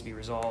resolve what needs to be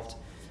resolved.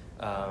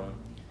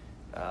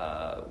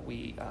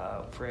 We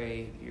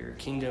pray your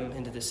kingdom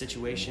into this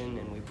situation,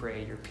 and we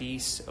pray your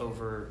peace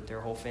over their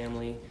whole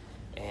family.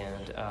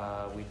 And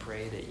we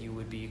pray that you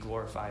would be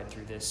glorified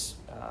through this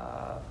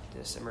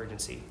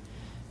emergency.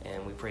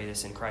 And we pray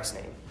this in Christ's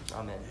name.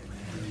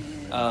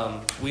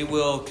 Amen. We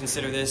will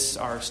consider this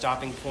our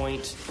stopping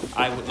point.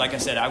 Like I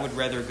said, I would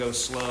rather go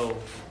slow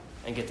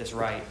and get this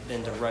right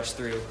than to rush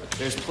through.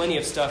 There's plenty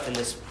of stuff in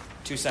this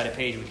two-sided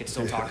page we could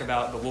still talk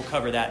about, but we'll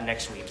cover that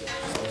next week.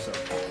 So,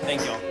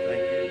 thank y'all.